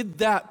world, with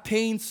that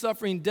pain,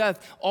 suffering,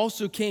 death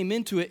also came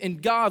into it.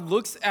 And God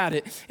looks at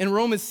it. In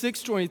Romans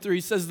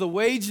 6:23, says the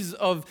wages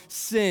of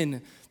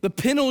sin, the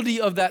penalty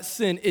of that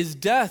sin is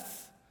death.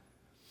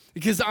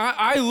 Because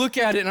I look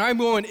at it and I'm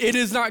going, it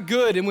is not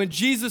good. And when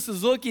Jesus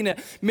is looking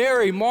at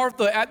Mary,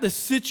 Martha, at the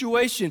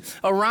situation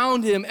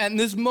around him at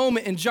this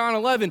moment in John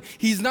 11,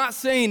 he's not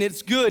saying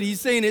it's good. He's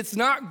saying it's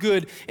not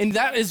good. And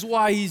that is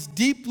why he's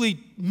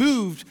deeply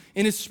moved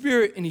in his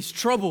spirit and he's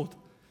troubled.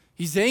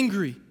 He's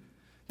angry.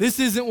 This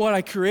isn't what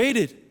I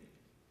created.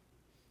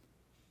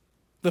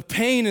 The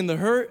pain and the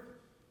hurt.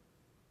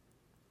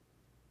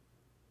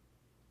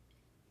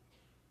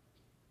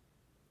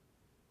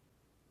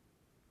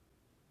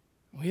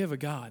 We have a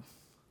God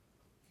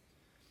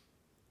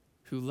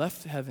who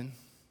left heaven,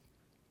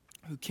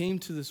 who came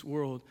to this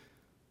world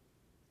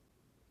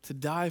to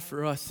die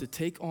for us, to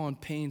take on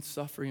pain,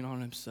 suffering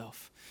on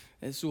himself.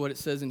 This is what it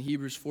says in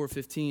Hebrews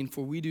 4:15,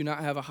 for we do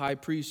not have a high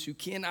priest who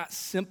cannot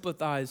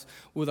sympathize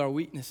with our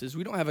weaknesses.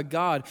 We don't have a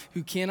God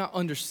who cannot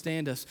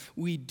understand us.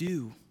 We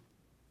do,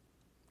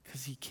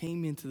 because he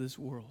came into this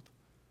world.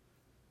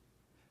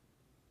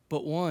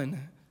 But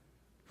one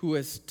who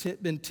has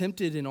been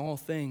tempted in all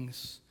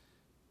things,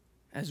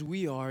 as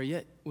we are,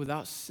 yet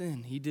without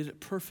sin. He did it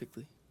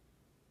perfectly.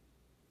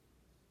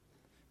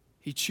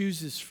 He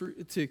chooses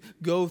to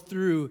go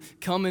through,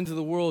 come into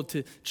the world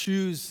to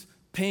choose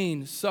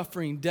pain,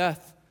 suffering,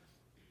 death,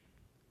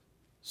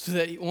 so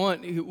that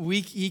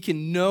he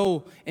can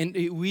know and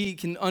we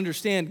can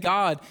understand.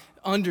 God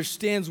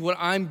understands what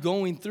I'm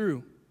going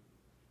through.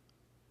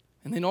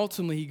 And then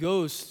ultimately he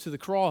goes to the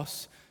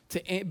cross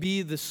to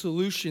be the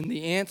solution,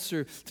 the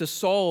answer to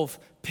solve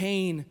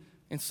pain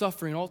and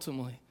suffering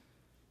ultimately.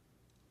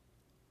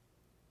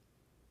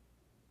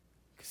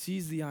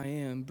 Sees the I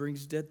am,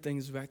 brings dead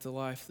things back to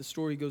life. The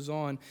story goes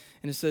on,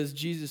 and it says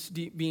Jesus,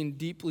 being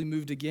deeply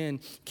moved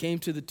again, came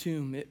to the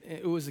tomb.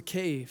 It was a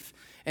cave,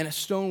 and a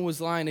stone was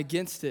lying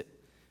against it.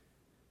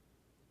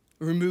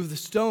 Remove the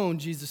stone,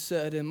 Jesus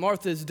said. And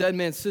Martha, his dead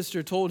man's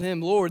sister, told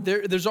him, Lord,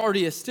 there's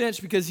already a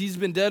stench because he's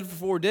been dead for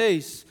 4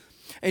 days.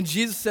 And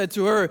Jesus said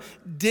to her,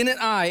 didn't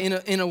I,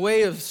 in a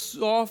way of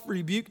soft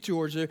rebuke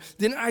towards her,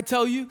 didn't I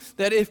tell you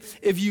that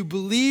if you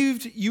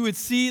believed, you would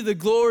see the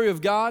glory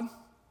of God?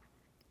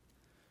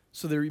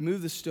 So they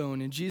removed the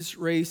stone, and Jesus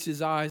raised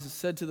his eyes and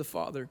said to the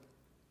Father,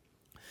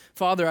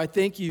 Father, I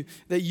thank you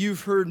that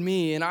you've heard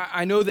me, and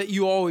I know that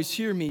you always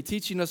hear me,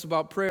 teaching us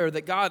about prayer,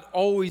 that God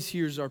always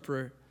hears our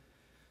prayer.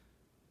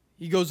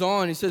 He goes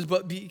on, he says,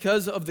 but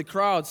because of the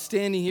crowd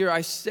standing here,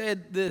 I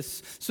said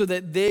this so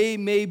that they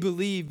may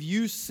believe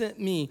you sent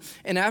me.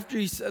 And after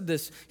he said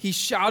this, he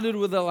shouted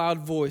with a loud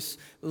voice,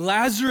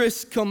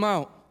 Lazarus, come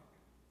out.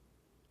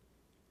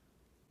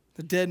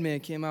 The dead man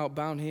came out,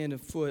 bound hand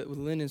and foot, with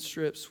linen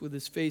strips, with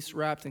his face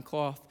wrapped in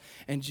cloth.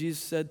 And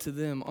Jesus said to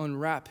them,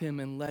 unwrap him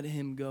and let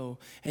him go.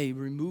 Hey,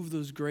 remove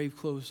those grave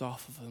clothes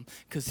off of him,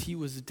 because he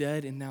was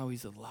dead and now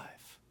he's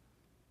alive.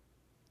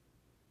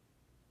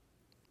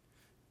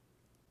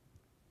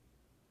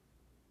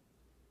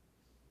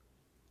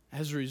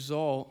 As a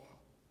result,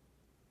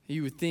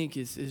 you would think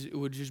it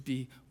would just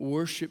be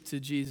worship to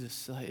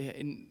Jesus.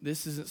 And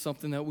this isn't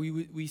something that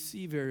we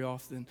see very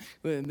often.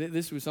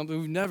 This was something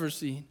we've never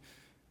seen.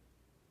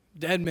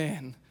 Dead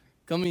man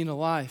coming to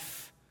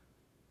life.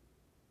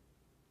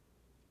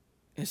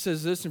 It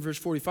says this in verse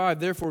 45,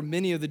 therefore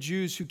many of the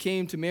Jews who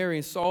came to Mary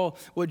and saw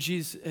what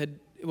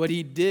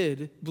he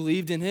did,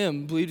 believed in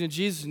him, believed in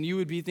Jesus. And you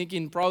would be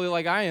thinking probably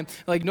like I am,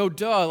 like, no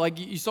duh, like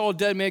you saw a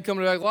dead man come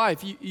to back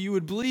life. You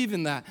would believe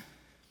in that.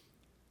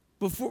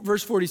 But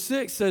verse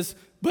 46 says,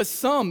 but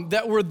some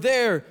that were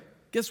there,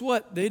 guess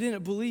what? They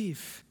didn't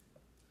believe.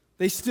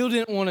 They still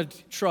didn't want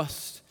to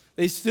trust.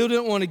 They still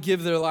didn't want to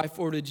give their life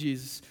over to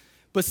Jesus.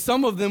 But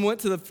some of them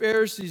went to the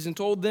Pharisees and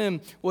told them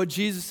what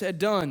Jesus had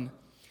done.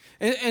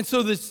 And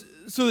so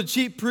the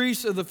chief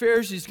priests of the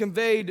Pharisees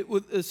conveyed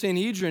with the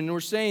Sanhedrin and were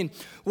saying,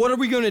 what are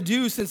we going to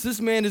do since this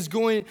man is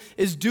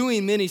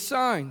doing many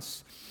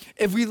signs?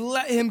 If we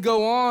let him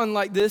go on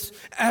like this,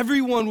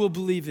 everyone will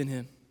believe in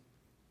him.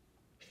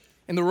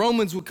 And the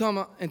Romans will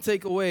come and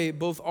take away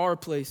both our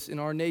place and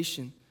our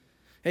nation.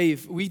 Hey,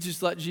 if we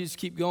just let Jesus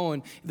keep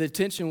going, the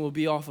attention will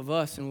be off of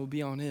us and will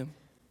be on him.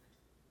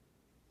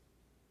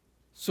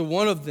 So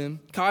one of them,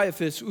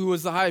 Caiaphas, who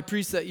was the high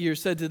priest that year,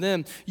 said to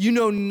them, you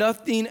know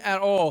nothing at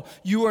all.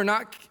 You're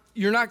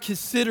not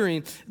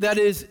considering that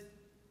it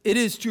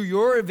is to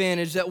your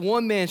advantage that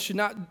one man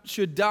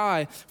should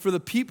die for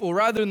the people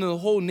rather than the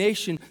whole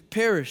nation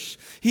perish.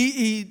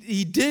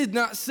 He did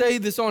not say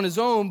this on his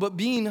own, but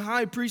being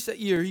high priest that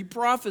year, he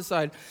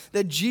prophesied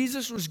that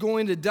Jesus was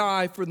going to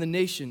die for the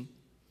nation.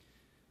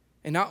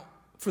 And not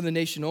for the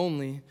nation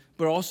only,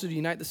 but also to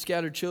unite the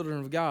scattered children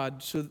of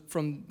God. So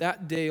from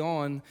that day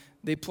on,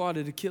 they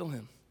plotted to kill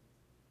him.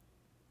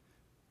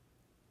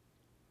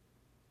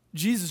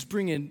 Jesus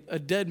bringing a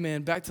dead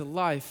man back to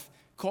life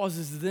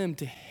causes them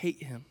to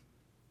hate him.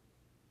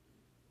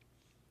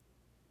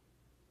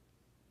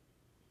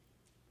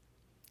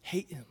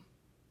 Hate him.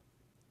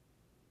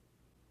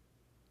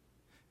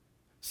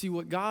 See,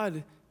 what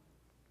God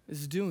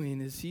is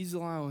doing is he's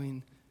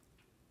allowing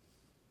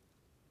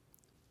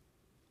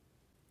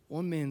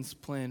one man's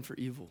plan for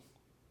evil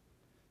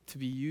to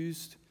be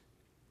used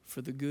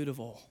for the good of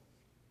all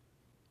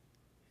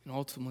and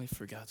ultimately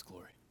for God's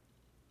glory.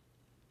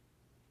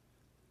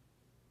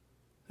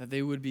 That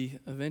they would be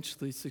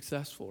eventually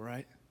successful,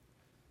 right?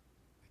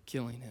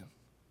 Killing him,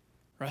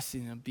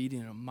 arresting him,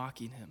 beating him,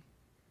 mocking him,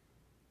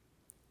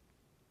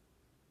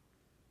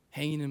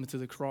 hanging him to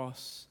the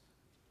cross.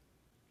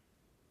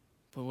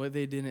 But what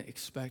they didn't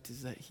expect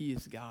is that he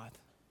is God.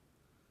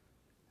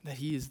 That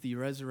he is the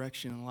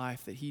resurrection and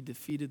life, that he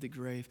defeated the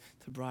grave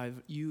to provide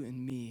you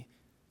and me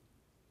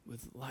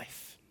with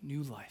life,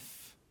 new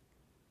life,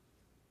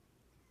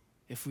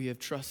 if we have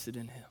trusted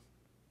in him.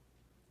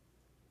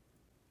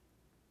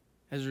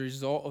 As a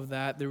result of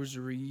that, there was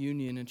a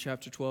reunion in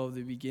chapter 12,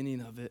 the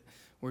beginning of it,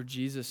 where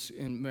Jesus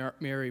and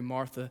Mary,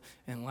 Martha,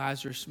 and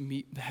Lazarus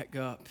meet back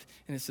up.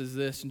 And it says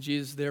this, and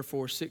Jesus,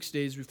 therefore, 6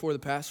 days before the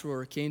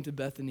Passover, came to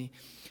Bethany,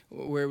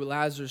 where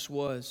Lazarus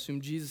was,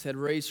 whom Jesus had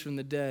raised from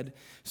the dead.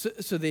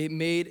 So they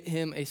made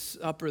him a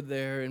supper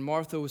there, and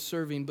Martha was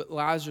serving, but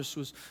Lazarus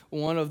was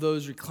one of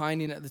those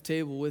reclining at the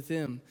table with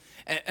him.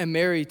 And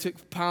Mary took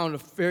a pound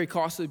of very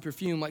costly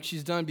perfume, like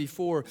she's done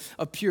before,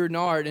 of pure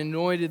nard, and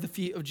anointed the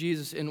feet of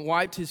Jesus, and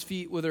wiped his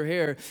feet with her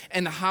hair.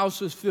 And the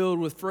house was filled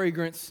with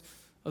fragrance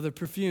of the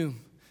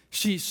perfume.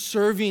 She's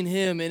serving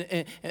him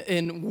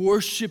and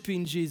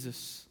worshiping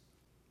Jesus.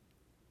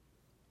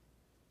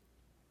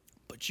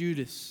 But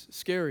Judas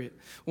Iscariot,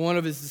 one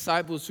of his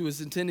disciples who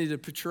was intended to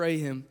betray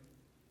him,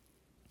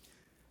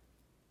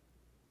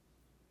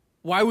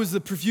 why was the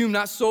perfume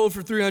not sold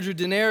for 300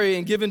 denarii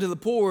and given to the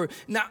poor?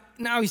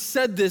 Now he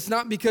said this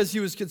not because he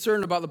was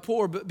concerned about the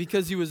poor, but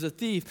because he was a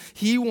thief.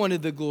 He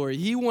wanted the glory.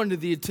 He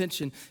wanted the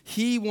attention.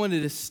 He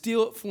wanted to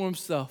steal it for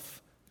himself.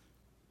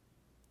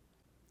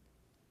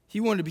 He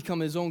wanted to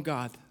become his own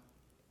God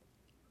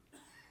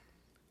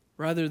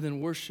rather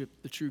than worship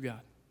the true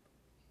God.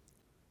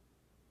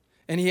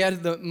 And he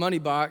had the money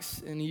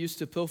box, and he used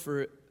to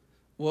pilfer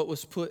what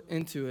was put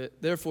into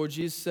it. Therefore,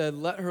 Jesus said,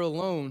 let her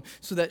alone,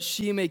 so that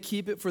she may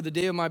keep it for the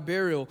day of my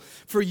burial.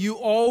 For you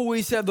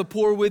always have the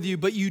poor with you,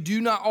 but you do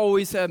not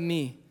always have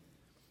me.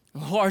 A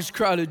large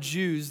crowd of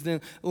Jews then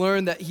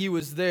learned that he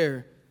was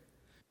there.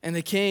 And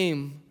they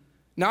came,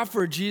 not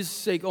for Jesus'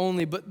 sake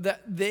only, but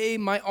that they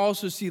might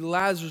also see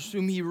Lazarus,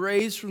 whom he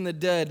raised from the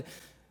dead.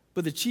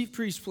 But the chief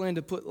priests planned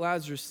to put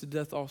Lazarus to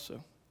death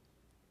also,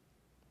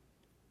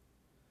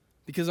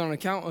 because on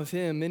account of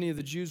him, many of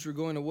the Jews were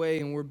going away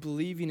and were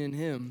believing in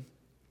him.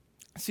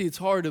 See, it's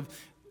hard to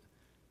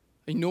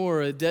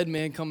ignore a dead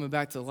man coming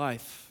back to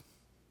life.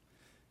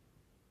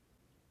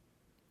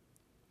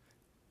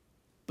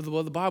 But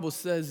what the Bible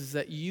says is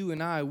that you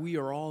and I, we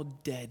are all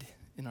dead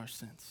in our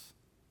sins.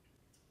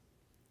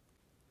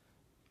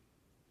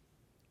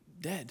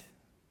 Dead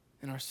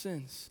in our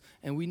sins.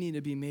 And we need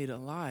to be made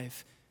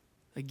alive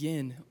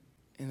again.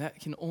 And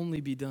that can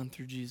only be done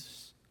through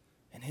Jesus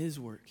and his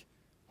work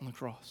on the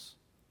cross.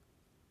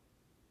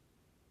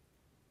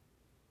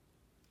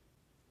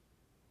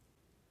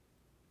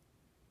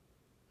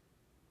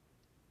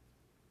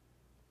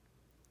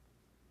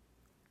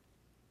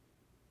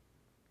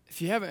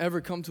 If you haven't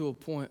ever come to a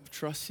point of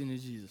trusting in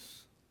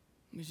Jesus,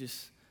 let me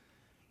just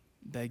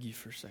beg you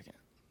for a second.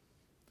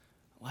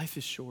 Life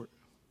is short.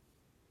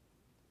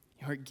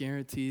 You aren't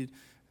guaranteed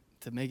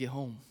to make it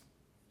home.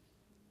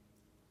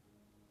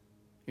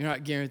 You're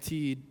not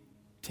guaranteed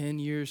 10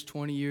 years,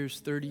 20 years,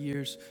 30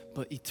 years,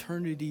 but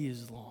eternity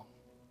is long.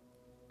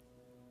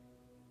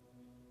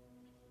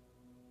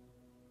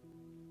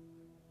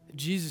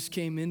 Jesus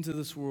came into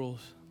this world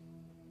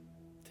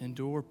to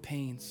endure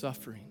pain,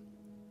 suffering,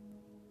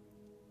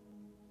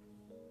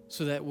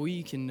 so that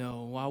we can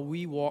know while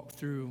we walk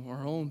through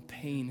our own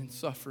pain and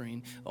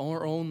suffering,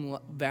 our own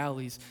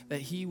valleys, that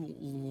he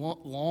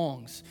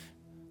wants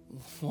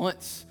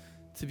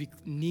to be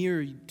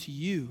near to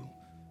you,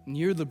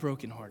 near the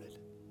brokenhearted.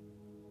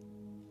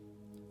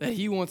 That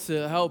he wants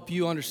to help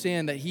you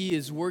understand that he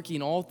is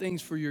working all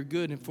things for your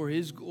good and for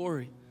his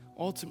glory,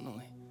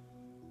 ultimately.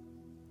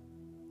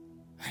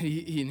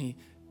 He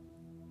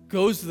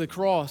goes to the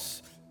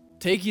cross,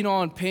 taking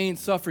on pain,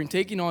 suffering,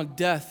 taking on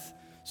death,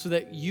 so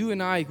that you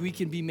and I, we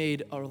can be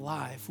made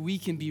alive. We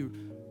can be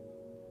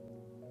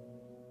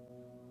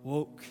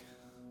woke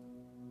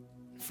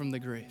from the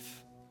grave.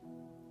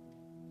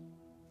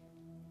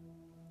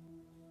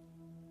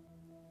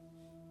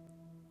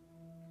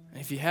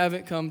 If you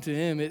haven't come to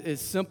him,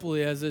 it's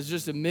simply as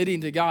just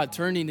admitting to God,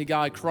 turning to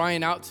God,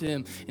 crying out to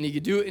him. And you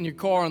could do it in your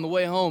car on the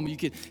way home. You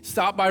could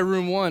stop by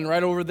room 1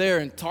 right over there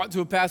and talk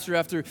to a pastor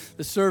after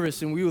the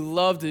service. And we would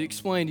love to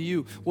explain to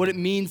you what it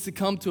means to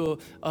come to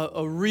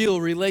a real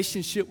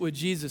relationship with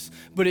Jesus.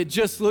 But it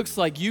just looks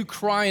like you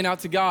crying out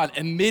to God,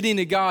 admitting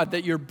to God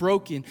that you're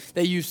broken,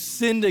 that you've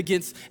sinned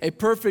against a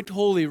perfect,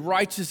 holy,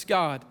 righteous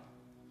God.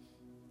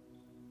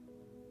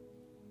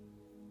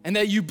 And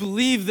that you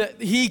believe that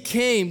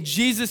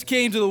Jesus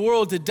came to the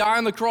world to die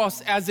on the cross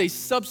as a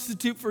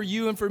substitute for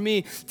you and for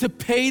me, to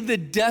pay the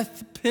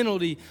death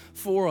penalty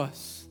for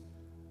us.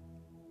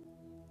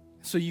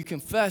 So you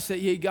confess that,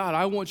 hey, God,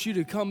 I want you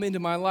to come into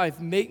my life,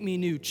 make me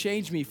new,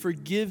 change me,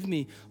 forgive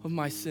me of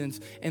my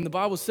sins. And the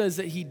Bible says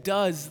that he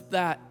does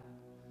that.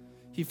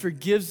 He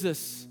forgives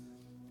us,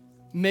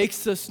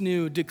 makes us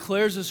new,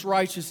 declares us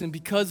righteous, and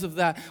because of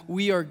that,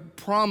 we are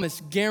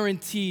promised,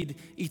 guaranteed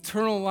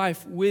eternal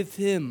life with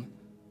him.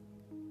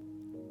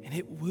 And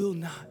it will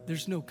not,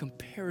 there's no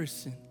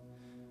comparison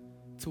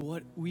to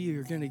what we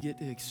are going to get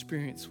to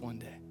experience one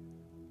day.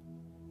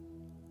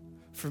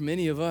 For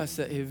many of us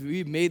that if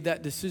we've made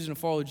that decision to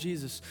follow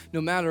Jesus,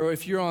 no matter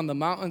if you're on the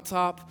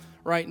mountaintop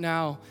right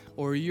now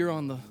or you're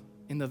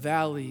in the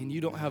valley and you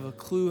don't have a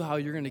clue how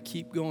you're going to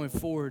keep going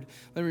forward,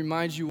 let me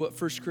remind you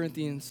what 1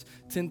 Corinthians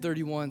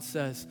 10:31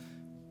 says.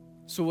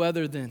 So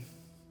whether then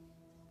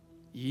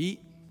you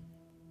eat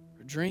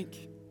or drink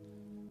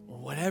or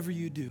whatever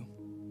you do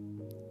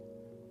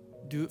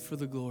it for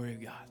the glory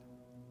of God.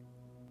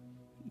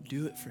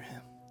 Do it for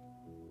him.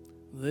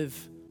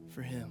 Live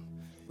for him.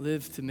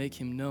 Live to make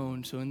him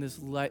known. So in this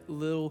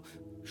little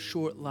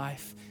short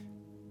life,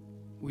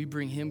 we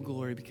bring him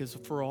glory because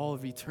for all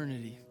of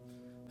eternity,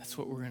 that's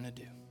what we're going to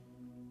do.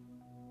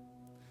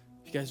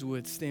 If you guys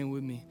would, stand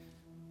with me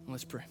and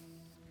let's pray.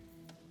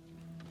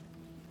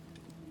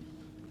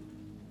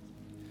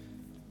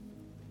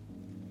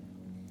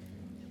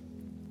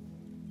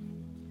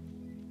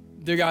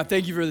 Dear God,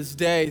 thank you for this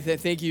day.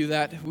 Thank you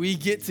that we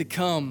get to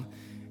come,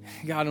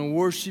 God, and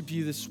worship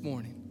you this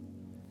morning.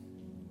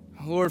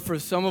 Lord, for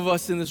some of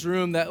us in this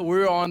room that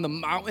we're on the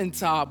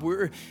mountaintop,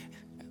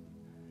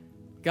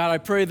 God, I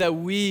pray that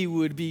we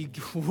would be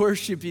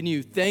worshiping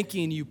you,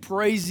 thanking you,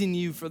 praising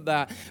you for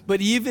that.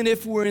 But even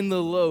if we're in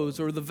the lows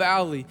or the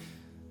valley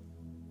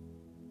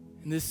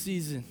in this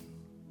season,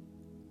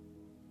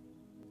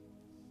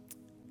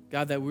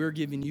 God, that we're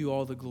giving you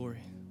all the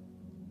glory.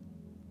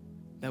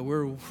 That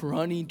we're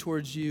running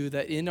towards you,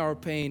 that in our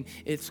pain,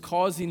 it's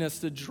causing us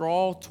to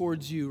draw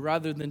towards you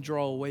rather than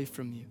draw away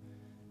from you.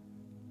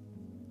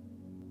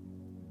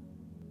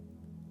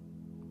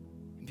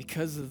 And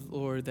because of,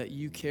 Lord, that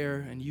you care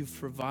and you've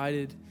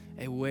provided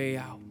a way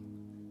out,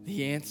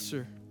 the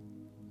answer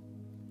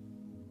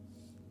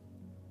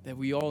that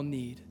we all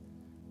need,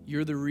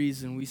 you're the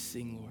reason we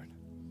sing, Lord.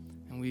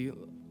 And we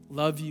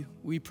love you,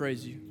 we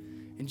praise you.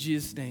 In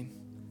Jesus' name,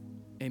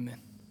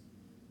 amen.